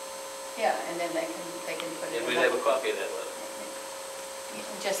 Yeah, and then they can put it And in. we'd have a copy of that letter.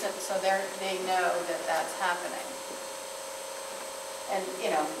 Just so they know that that's happening. And,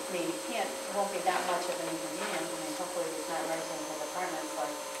 it won't be that much of an inconvenience. I mean, hopefully he's not renting his apartments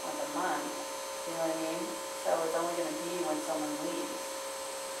like once a month, you know what I mean? So it's only gonna be when someone leaves,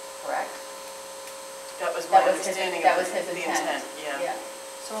 correct? That was my That was his- understanding that of was his the intent. intent, yeah.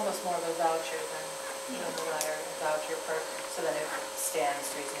 So almost more of a voucher than, the letter, a voucher for, so then it stands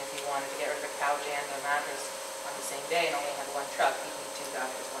to reason if you wanted to get rid of a couch and a mattress on the same day and only had one truck, you need two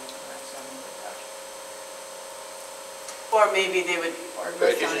vouchers, one to the next one, and the voucher. Or maybe they would, Or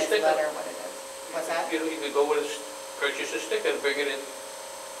Purchase list on a his sticker. letter what it is. What's that? You could go with purchase a sticker and bring it in,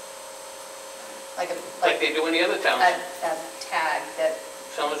 Like like they do in the other towns. a tag that,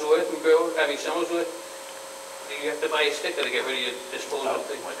 Somersworth and Somersworth, you have to buy a sticker to get rid of your disposal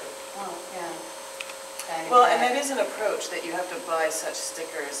thing. oh, yeah. saying. Well, and that is an approach, that you have to buy such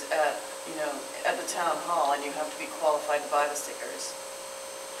stickers at, at the town hall, and you have to be qualified to buy the stickers.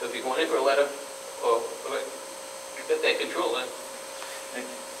 So if you go in for a letter, or get that control, then I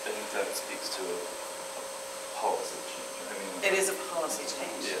think that speaks to a policy change. I mean, It is a policy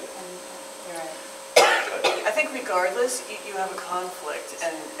change. Yeah. And you're right. I think regardless, you have a conflict,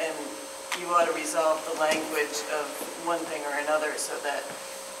 and you ought to resolve the language of one thing or another so that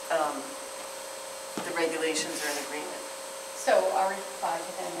the regulations are in agreement. So our reply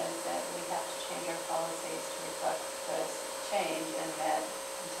to him is that we have to change our policies to reflect this change, and that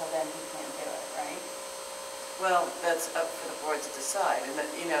until then he can't do it, right? Well, that's up for the board to decide, and that,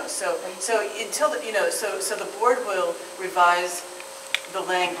 so until, so the board will revise the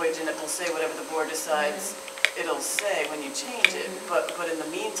language, and it will say whatever the board decides it'll say when you change it, but in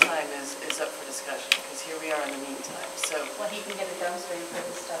the meantime is up for discussion, because here we are in the meantime, so. Well, he can get a dumpster and put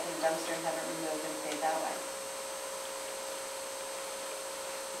his stuff in the dumpster and have it removed and paid that way.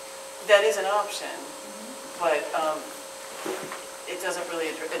 That is an option, but it doesn't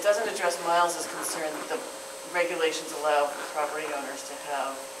really, it doesn't address Miles's concern that the regulations allow for property owners to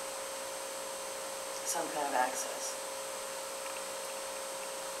have some kind of access.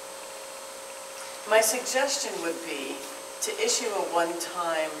 My suggestion would be to issue a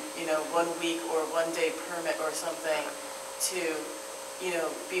one-time, 1 week or 1 day permit or something to,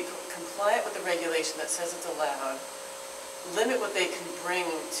 be compliant with the regulation that says it's allowed, limit what they can bring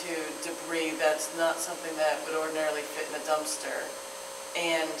to debris that's not something that would ordinarily fit in a dumpster.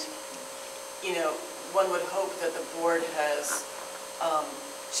 And, one would hope that the board has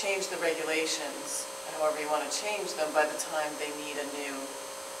changed the regulations, however you want to change them, by the time they need a new,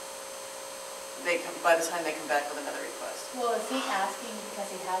 by the time they come back with another request. Well, is he asking because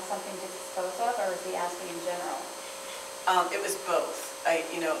he has something to dispose of, or is he asking in general? It was both.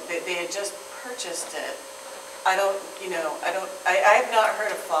 They had just purchased it. I have not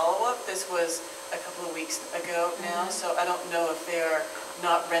heard a follow-up. This was a couple of weeks ago now, so I don't know if they're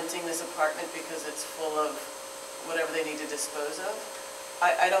not renting this apartment because it's full of whatever they need to dispose of.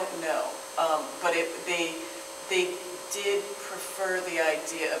 I don't know. But they did prefer the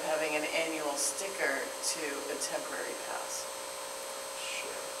idea of having an annual sticker to a temporary pass.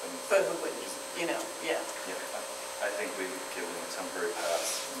 Sure. I mean, But who wouldn't, yeah. Yeah, I think we give them a temporary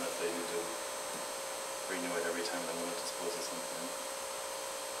pass, and that they need to renew it every time they want to dispose of something.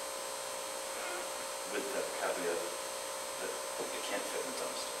 With that caveat that it can't fit in a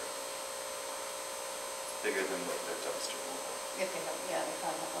dumpster. It's bigger than what their dumpster will hold. If they have, yeah, they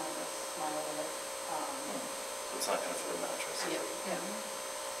probably have one of those smaller ones. It's not going to fit a mattress.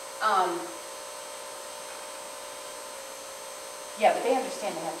 Yeah, but they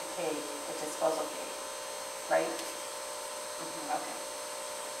understand they have to pay the disposal fee, right? Okay.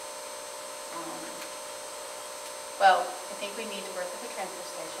 Well, I think we need to work with the transfer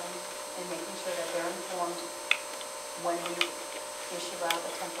station in making sure that they're informed when we issue out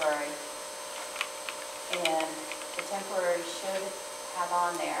the temporary. And the temporary should have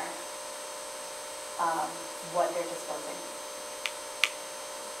on there what they're disposing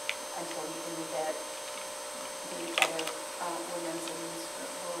until we can get the other ordinance and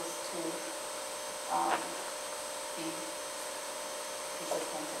rules to be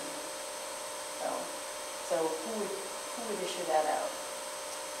consistent. And so who would issue that out?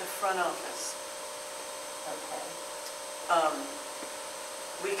 The front office. Okay.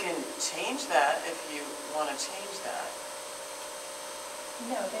 We can change that if you want to change that.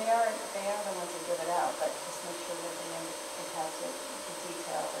 No, they are the ones who give it out, but just make sure that it has the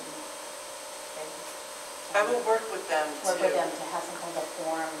detail and they. I will work with them Work with them to have some kind of a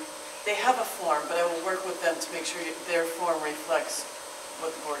form. They have a form, but I will work with them to make sure their form reflects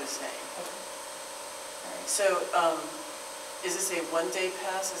what the board is saying. Okay. All right. So, is this a 1 day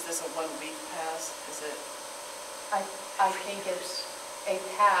pass? Is this a 1 week pass? Is it? I think it's a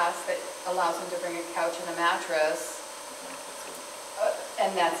pass that allows them to bring a couch and a mattress, and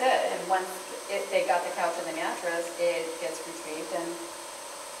that's it. And once they got the couch and the mattress, it gets retrieved and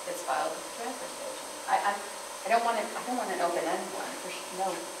gets filed with the transfer station. I don't want an open-ended one, for sure, no.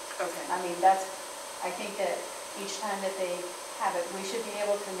 Okay. I mean, I think that each time that they have it, we should be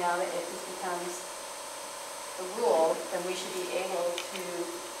able to, now that if this becomes the rule, then we should be able to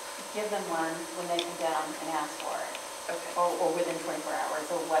give them one when they come down and ask for it. Okay. Or within 24 hours,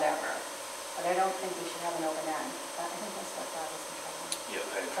 or whatever. But I don't think we should have an open end. I think that's what got us in trouble. Yeah,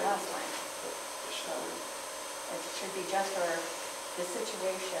 I The agree. last time. So, It should be just for this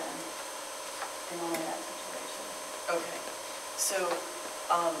situation and only that situation. Okay. So,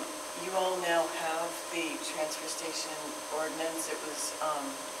 you all now have the transfer station ordinance. It was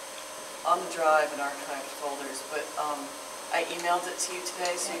on the drive and archived folders, but I emailed it to you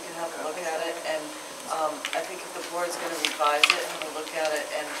today so you can have a look at it. And I think if the board's going to revise it, have a look at it,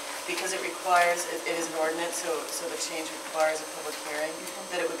 and because it requires, it is an ordinance, so the change requires a public hearing,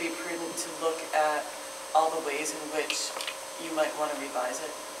 that it would be prudent to look at all the ways in which you might want to revise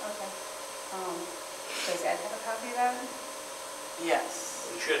it. Okay. Does Ed have a copy of that? Yes.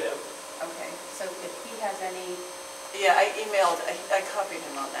 We should have. Okay, so if he has any, Yeah, I emailed, I copied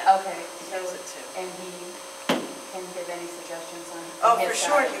him on that. okay, He so, knows it too. and he can give any suggestions on Oh, his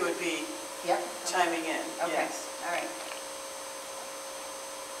for sure side? he would be Yep. chiming in, Okay, yes. all right,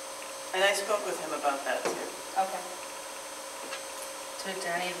 And I spoke with him about that too. okay. Did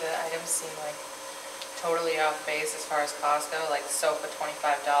any of the items seem like totally off base as far as cost go? Like sofa,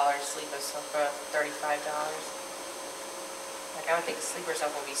 $25, sleeper sofa, $35? Like I would think a sleeper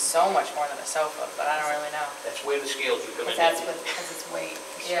sofa would be so much more than a sofa, but I don't really know. That's where the scales are coming Because in. because it's weight,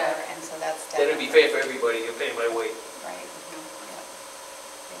 for Yeah. sure, and so that's That'd definitely. be fair for everybody, you're paying by weight. Right. Yeah. Yeah.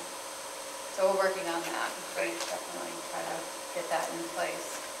 So we're working on that. Right. Definitely try to get that in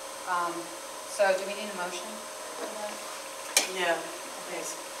place. So do we need a motion for that? Yeah,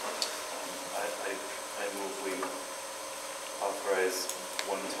 please. I move we authorize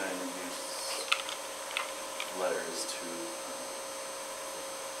one-time use letters to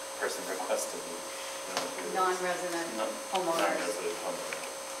person requesting. Non-resident homeowners. Non-resident homeowner.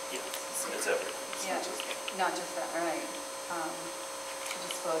 Yes, it's everything. It's Yeah, not just not just that, right. To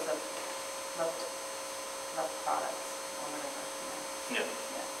dispose of left products or whatever, Yeah.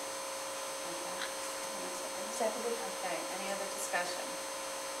 yeah. Okay. Seconded, okay, any other discussion?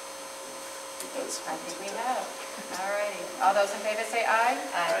 That's I think we have. All righty. All those in favor say aye?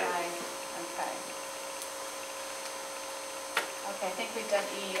 Aye. Okay. Okay, I think we've done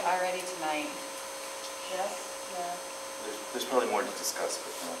E already tonight. Yes? Yeah. There's probably more to discuss,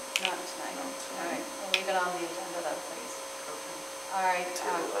 but not Not tonight. No, All right, we'll leave it on the agenda though, please. All right.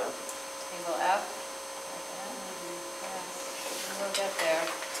 table F. Table F. Yes, we'll get there.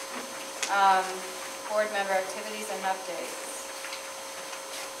 Board member activities and updates.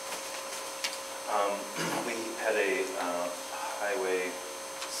 We had a highway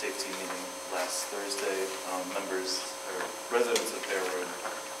safety meeting last Thursday. Members or residents of Bear Road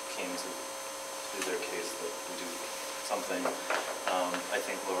came to do their case that we do something. I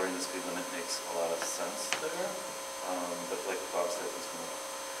think lowering the speed limit makes a lot of sense there. But like Bob said, he's going to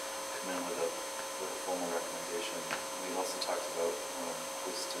come in with a formal recommendation. We also talked about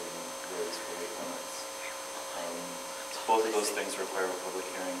posting roads for weight limits. Both of those things require a public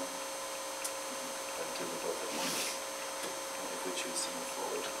hearing. Do them both at once if we choose to move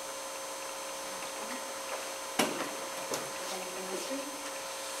forward. Anything this week?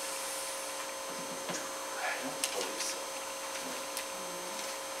 I don't believe so.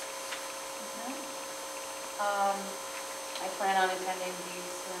 No. I plan on attending the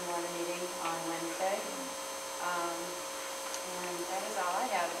stormwater meeting on Wednesday. And that is all I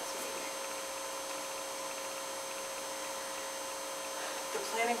have this week. The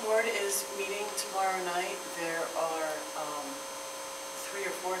planning board is meeting tomorrow night. There are 3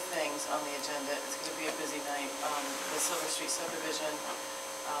 or 4 things on the agenda. It's going to be a busy night. The Silver Street subdivision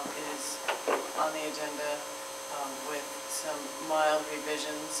is on the agenda with some mild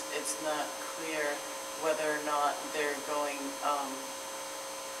revisions. It's not clear whether or not they're going,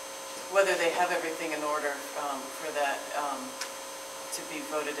 whether they have everything in order for that to be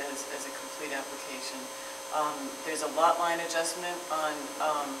voted as a complete application. There's a lot line adjustment on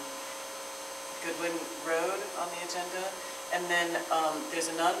Goodwin Road on the agenda, and then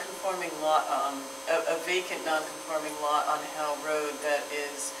there's a non-conforming lot, a vacant non-conforming lot on Howe Road that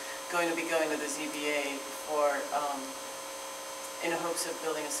is going to be going to the ZBA for, in hopes of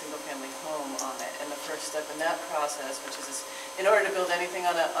building a single-family home on it. And the first step in that process, which is, in order to build anything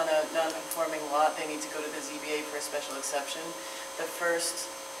on a non-conforming lot, they need to go to the ZBA for a special exception. The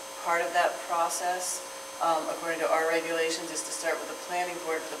first part of that process, according to our regulations, is to start with the planning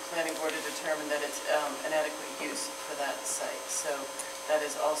board, for the planning board to determine that it's an adequate use for that site. So that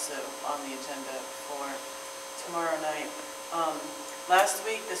is also on the agenda for tomorrow night. Last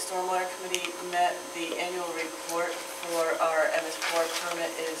week, the Stormwater Committee met. The annual report for our MS4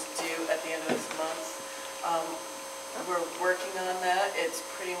 permit is due at the end of this month. We're working on that. It's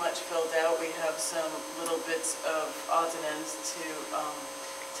pretty much filled out. We have some little bits of odds and ends to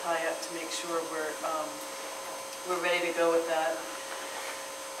tie up to make sure we're ready to go with that.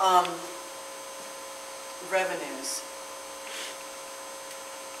 Revenues.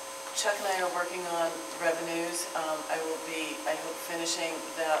 Chuck and I are working on revenues. I will be, I hope, finishing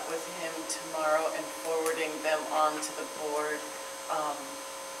that with him tomorrow and forwarding them on to the board.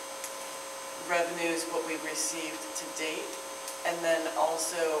 revenues, what we've received to date, and then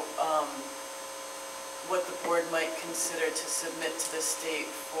also what the board might consider to submit to the state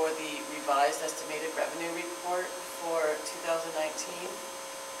for the revised estimated revenue report for 2019,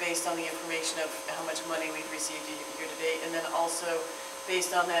 based on the information of how much money we've received year to date, and then also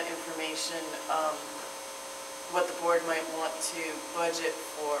based on that information, what the board might want to budget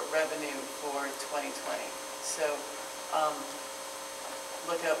for revenue for 2020. So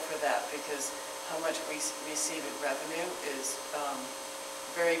look out for that, because how much we receive in revenue is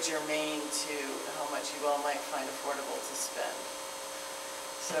very germane to how much you all might find affordable to spend.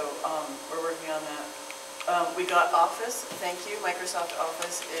 So we're working on that. We got Office, thank you. Microsoft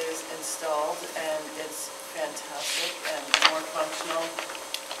Office is installed and it's fantastic and more functional.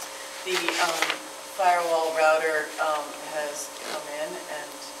 The firewall router has come in,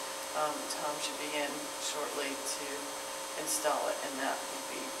 and Tom should be in shortly to install it, and that will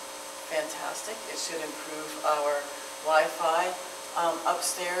be fantastic. It should improve our Wi-Fi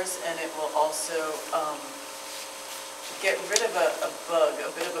upstairs, and it will also get rid of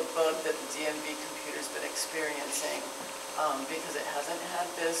a bit of a bug that the DMV computer's been experiencing, because it hasn't had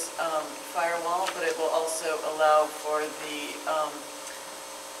this firewall, but it will also allow for the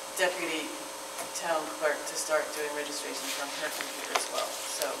deputy town clerk to start doing registration from her computer as well.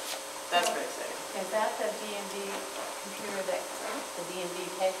 So that's very exciting. Is that the DMV computer that the DMV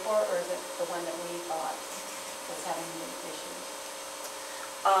paid for, or is it the one that we bought that's having issues?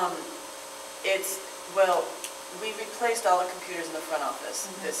 Well, we replaced all the computers in the front office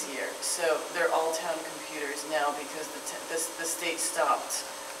this year, so they're all town computers now because the state stopped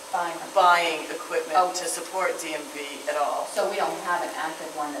buying equipment to support DMV at all. So we don't have an active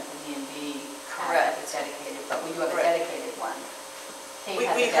one that the DMV has that's dedicated, but we do have a dedicated one. We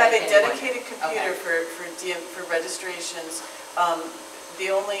have a dedicated computer for registrations. The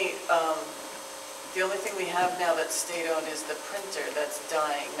only thing we have now that's state-owned is the printer that's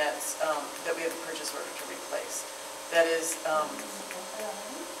dying, that we have a purchase order to replace. That is,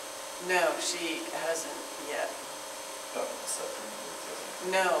 no, she hasn't yet.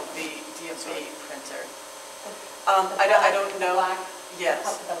 No, the DMV printer. I don't know. Yes.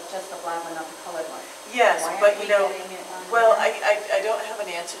 Just the black one, not the colored one. Yes, but you know, well, I I don't have an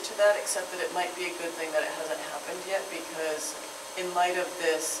answer to that, except that it might be a good thing that it hasn't happened yet, because in light of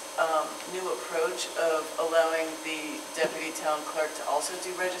this new approach of allowing the deputy town clerk to also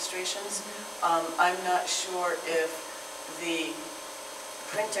do registrations, I'm not sure if the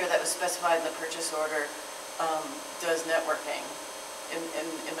printer that was specified in the purchase order does networking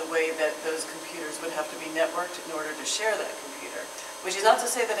in the way that those computers would have to be networked in order to share that computer. Which is not to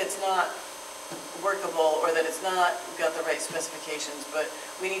say that it's not workable or that it's not got the right specifications, but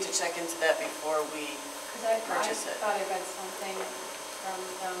we need to check into that before we purchase it. I thought I read something from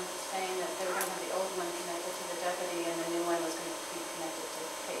them saying that they were going to have the old one connected to the deputy and the new one was going to be connected to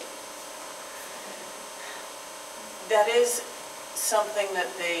Kate. That is something that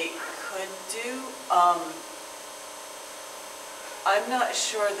they could do. I'm not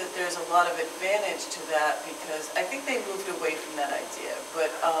sure that there's a lot of advantage to that, because I think they moved away from that idea, but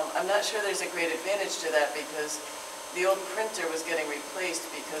I'm not sure there's a great advantage to that, because the old printer was getting replaced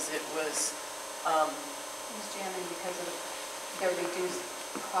because it was jamming because of their reduced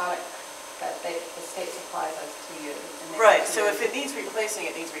product that the state supplies us to use. Right, so if it needs replacing,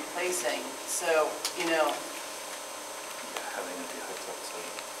 it needs replacing. So, you know. Having it be hooked up to.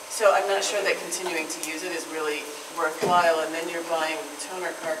 So I'm not sure that continuing to use it is really worthwhile, and then you're buying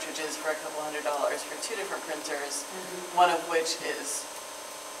toner cartridges for $200 for two different printers, one of which is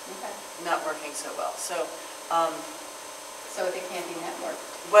not working so well. So. So they can't be networked.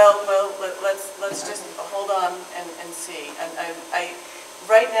 Well, let's just hold on and see. And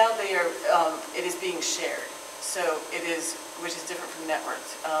right now they are. It is being shared, so it is, which is different from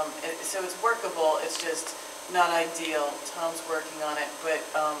networked. So it's workable. It's just not ideal. Tom's working on it, but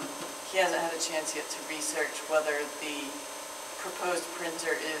he hasn't had a chance yet to research whether the proposed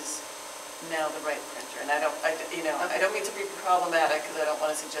printer is now the right printer. And I don't mean to be problematic, because I don't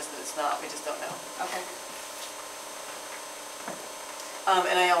want to suggest that it's not. We just don't know. Okay.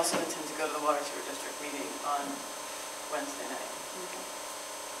 And I also intend to go to the Water Sewer District meeting on Wednesday night.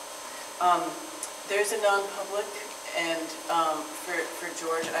 There's a non-public, and for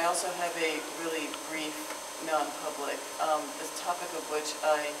George, I also have a really brief non-public, the topic of which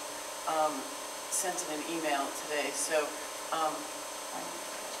I sent in an email today. So,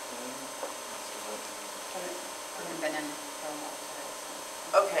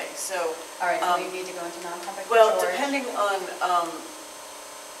 okay, so. All right, so we need to go into non-public. Well, George. depending on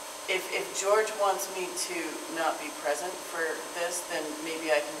if George wants me to not be present for this, then maybe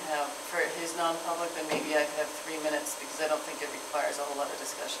I can have, for his non-public, then maybe I can have 3 minutes, because I don't think it requires a whole lot of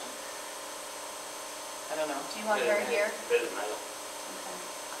discussion. I don't know. Do you want her here? Doesn't matter. Okay.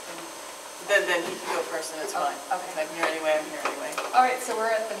 Then he can go first, and it's Oh, fine. okay. If I'm here anyway, I'm here anyway. All right, so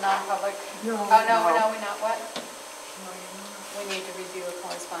we're at the non-public. No. Oh, no, we're not what? We need to review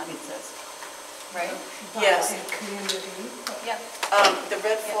correspondences, right? Yes. Community. Yep. The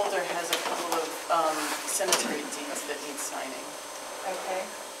red folder has a couple of cemetery deeds that need signing. Okay.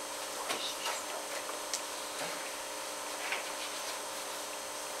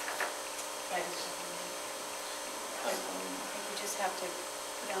 I think we just have to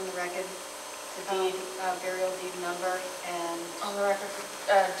put on the record the deed, burial deed number and... On the record,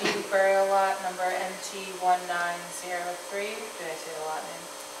 deed burial lot number NT 1903. Did I say the lot name?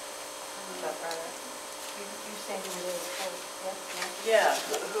 Is that private? You say who it is first, Yeah,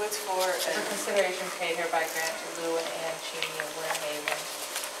 who it's for, For and consideration paid hereby grant to Lou and Ann Cheney of Winter Haven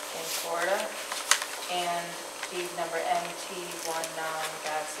in Florida. And deed number MT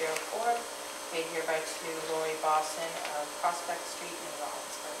 19-04, paid hereby to Lori Boston of Prospect Street in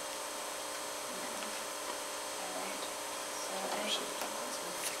Rollinsford. All right. So,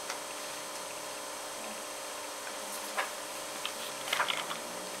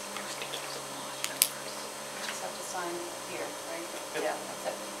 just have to sign here, right? yeah. That's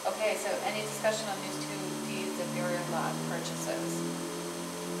it. Okay, so any discussion on these two deeds of burial lot purchases?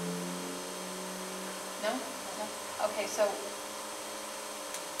 No? No? Okay, so,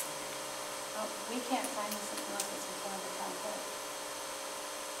 oh, we can't sign this unless it's in front of the town clerk.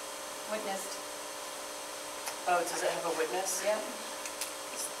 Witnessed, Oh, does it have a witness? yeah,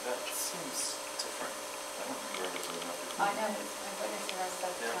 That seems different. I don't remember it was enough. I know, it's a witness arrest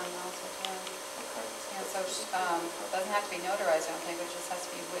at the Yeah. town council, yeah. Okay. Yeah, so, doesn't have to be notarized, I don't think, it just has to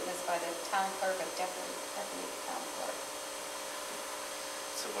be witnessed by the town clerk or deputy town clerk.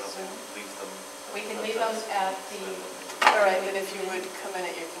 So why don't we leave them? We can leave them at the, All right, then if you would come in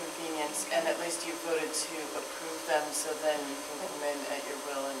at your convenience, and at least you voted to approve them, so then you can come in at your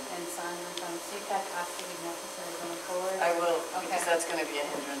will, and and sign them from, see if that has to be necessary going forward. I will, Okay. because that's going to be a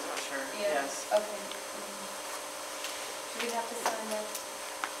hindrance, I'm sure, Yeah, yes. okay. Do we have to sign the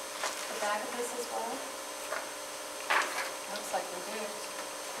back of this as well? Looks like we do. I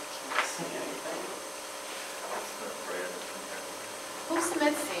can't see anything. Right from here. Who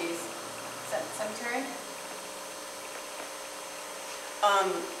submits these? Is that cemetery?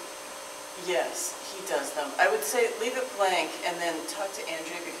 Yes, he does them. I would say leave it blank, and then talk to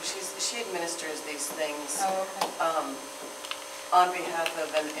Andrea, because she administers these things Oh, okay. on behalf of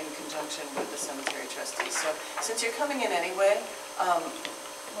and in conjunction with the cemetery trustees. So since you're coming in anyway,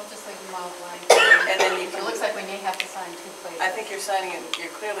 We'll just leave them all blank. and then you It can, looks like we may have to sign two places. I think you're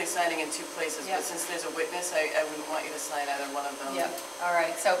clearly signing in 2 places, Yeah. but since there's a witness, I wouldn't want you to sign either one of them. Yeah, all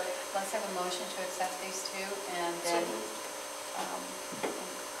right, so let's have a motion to accept these two, and So then, moved.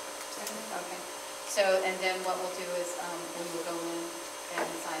 okay. So, and then what we'll do is, we will go in and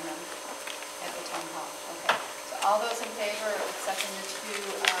sign them at the town hall, okay? So all those in favor of accepting the two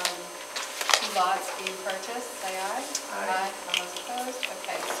lots being purchased, say aye. Aye. All those opposed?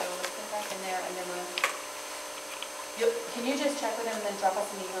 Okay, so let's put that in there, and then we'll, can you just check with them and then drop us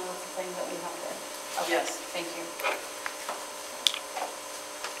an email with the thing that we have there? Okay, Yes. thank you.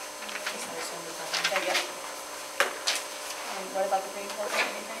 Just I assume it's on. Yeah. And what about the green folder,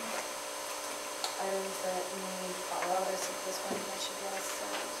 anything? Items that need Oh, there's this one that should be all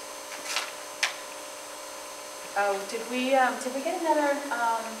set. Oh, did we get another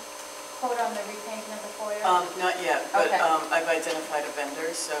quote on the repaint number 4? Not yet, but Okay. I've identified a vendor,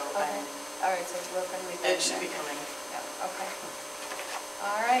 so Okay, all right, so we're going to leave that in it should be there. coming. Yeah, okay.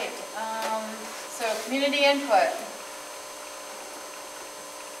 All right, so community input.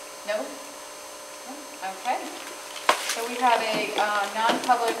 No? No? Okay. So we have a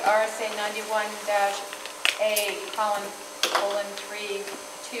non-public RSA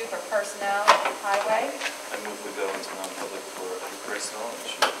 91-A:3(2) for personnel highway. I move we go into non-public for personnel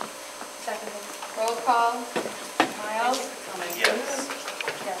issue. Second. Roll call.